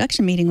in our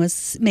production meeting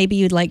was maybe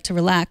you'd like to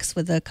relax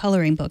with a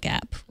coloring book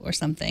app or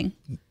something.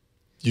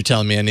 You're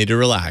telling me I need to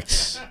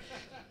relax.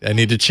 I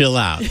need to chill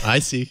out. I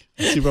see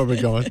where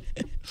we're going.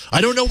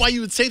 I don't know why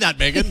you would say that,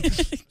 Megan.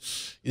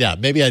 Yeah,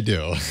 maybe I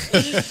do.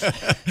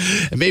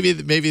 And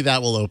maybe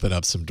that will open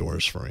up some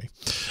doors for me.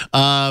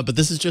 But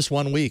this is just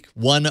 1 week,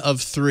 one of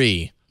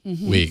 3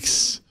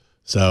 weeks.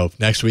 So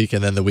next week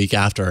and then the week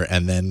after,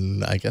 and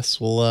then I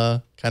guess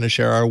we'll kind of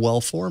share our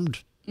well-formed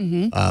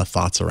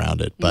thoughts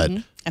around it. But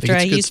after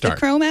I use the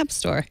Chrome App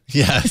Store.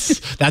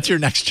 Yes, that's your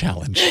next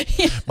challenge.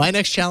 My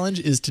next challenge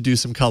is to do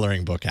some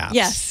coloring book apps.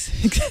 Yes.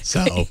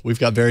 So we've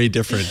got very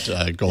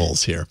different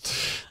goals here.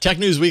 Tech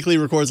News Weekly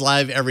records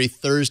live every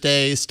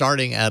Thursday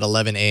starting at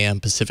 11 a.m.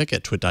 Pacific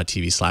at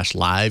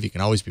twit.tv/live. You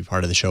can always be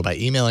part of the show by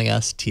emailing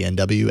us,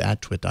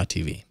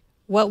 tnw@twit.tv.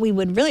 What we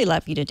would really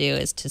love you to do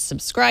is to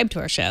subscribe to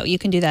our show. You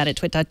can do that at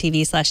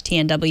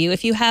twit.tv/TNW.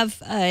 If you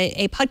have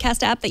a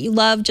podcast app that you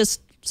love,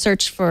 just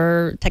search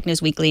for Tech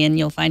News Weekly and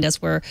you'll find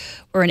us. We're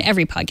in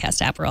every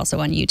podcast app. We're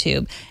also on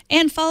YouTube.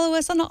 And follow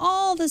us on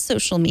all the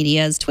social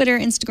medias, Twitter,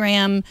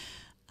 Instagram.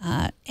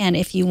 And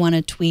if you want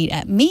to tweet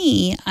at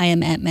me, I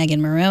am at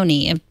Megan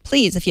Morrone. And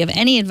please, if you have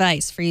any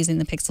advice for using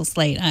the Pixel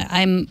Slate,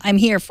 I'm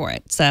here for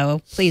it.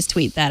 So please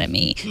tweet that at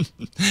me.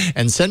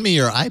 And send me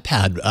your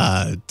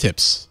iPad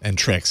tips and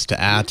tricks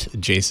to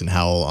 @Jason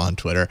Howell on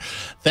Twitter.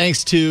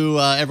 Thanks to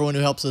everyone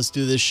who helps us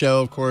do this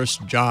show. Of course,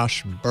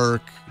 Josh,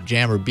 Burke,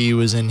 Jammer B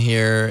was in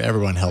here.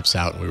 Everyone helps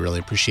out, and we really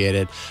appreciate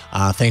it.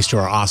 Thanks to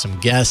our awesome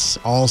guests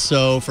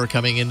also for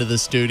coming into the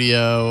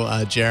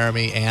studio,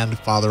 Jeremy and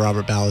Father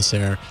Robert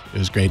Ballecer. It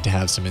was great to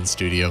have some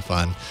in-studio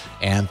fun.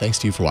 And thanks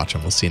to you for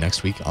watching. We'll see you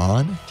next week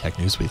on Tech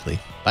News Weekly.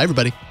 Bye,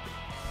 everybody.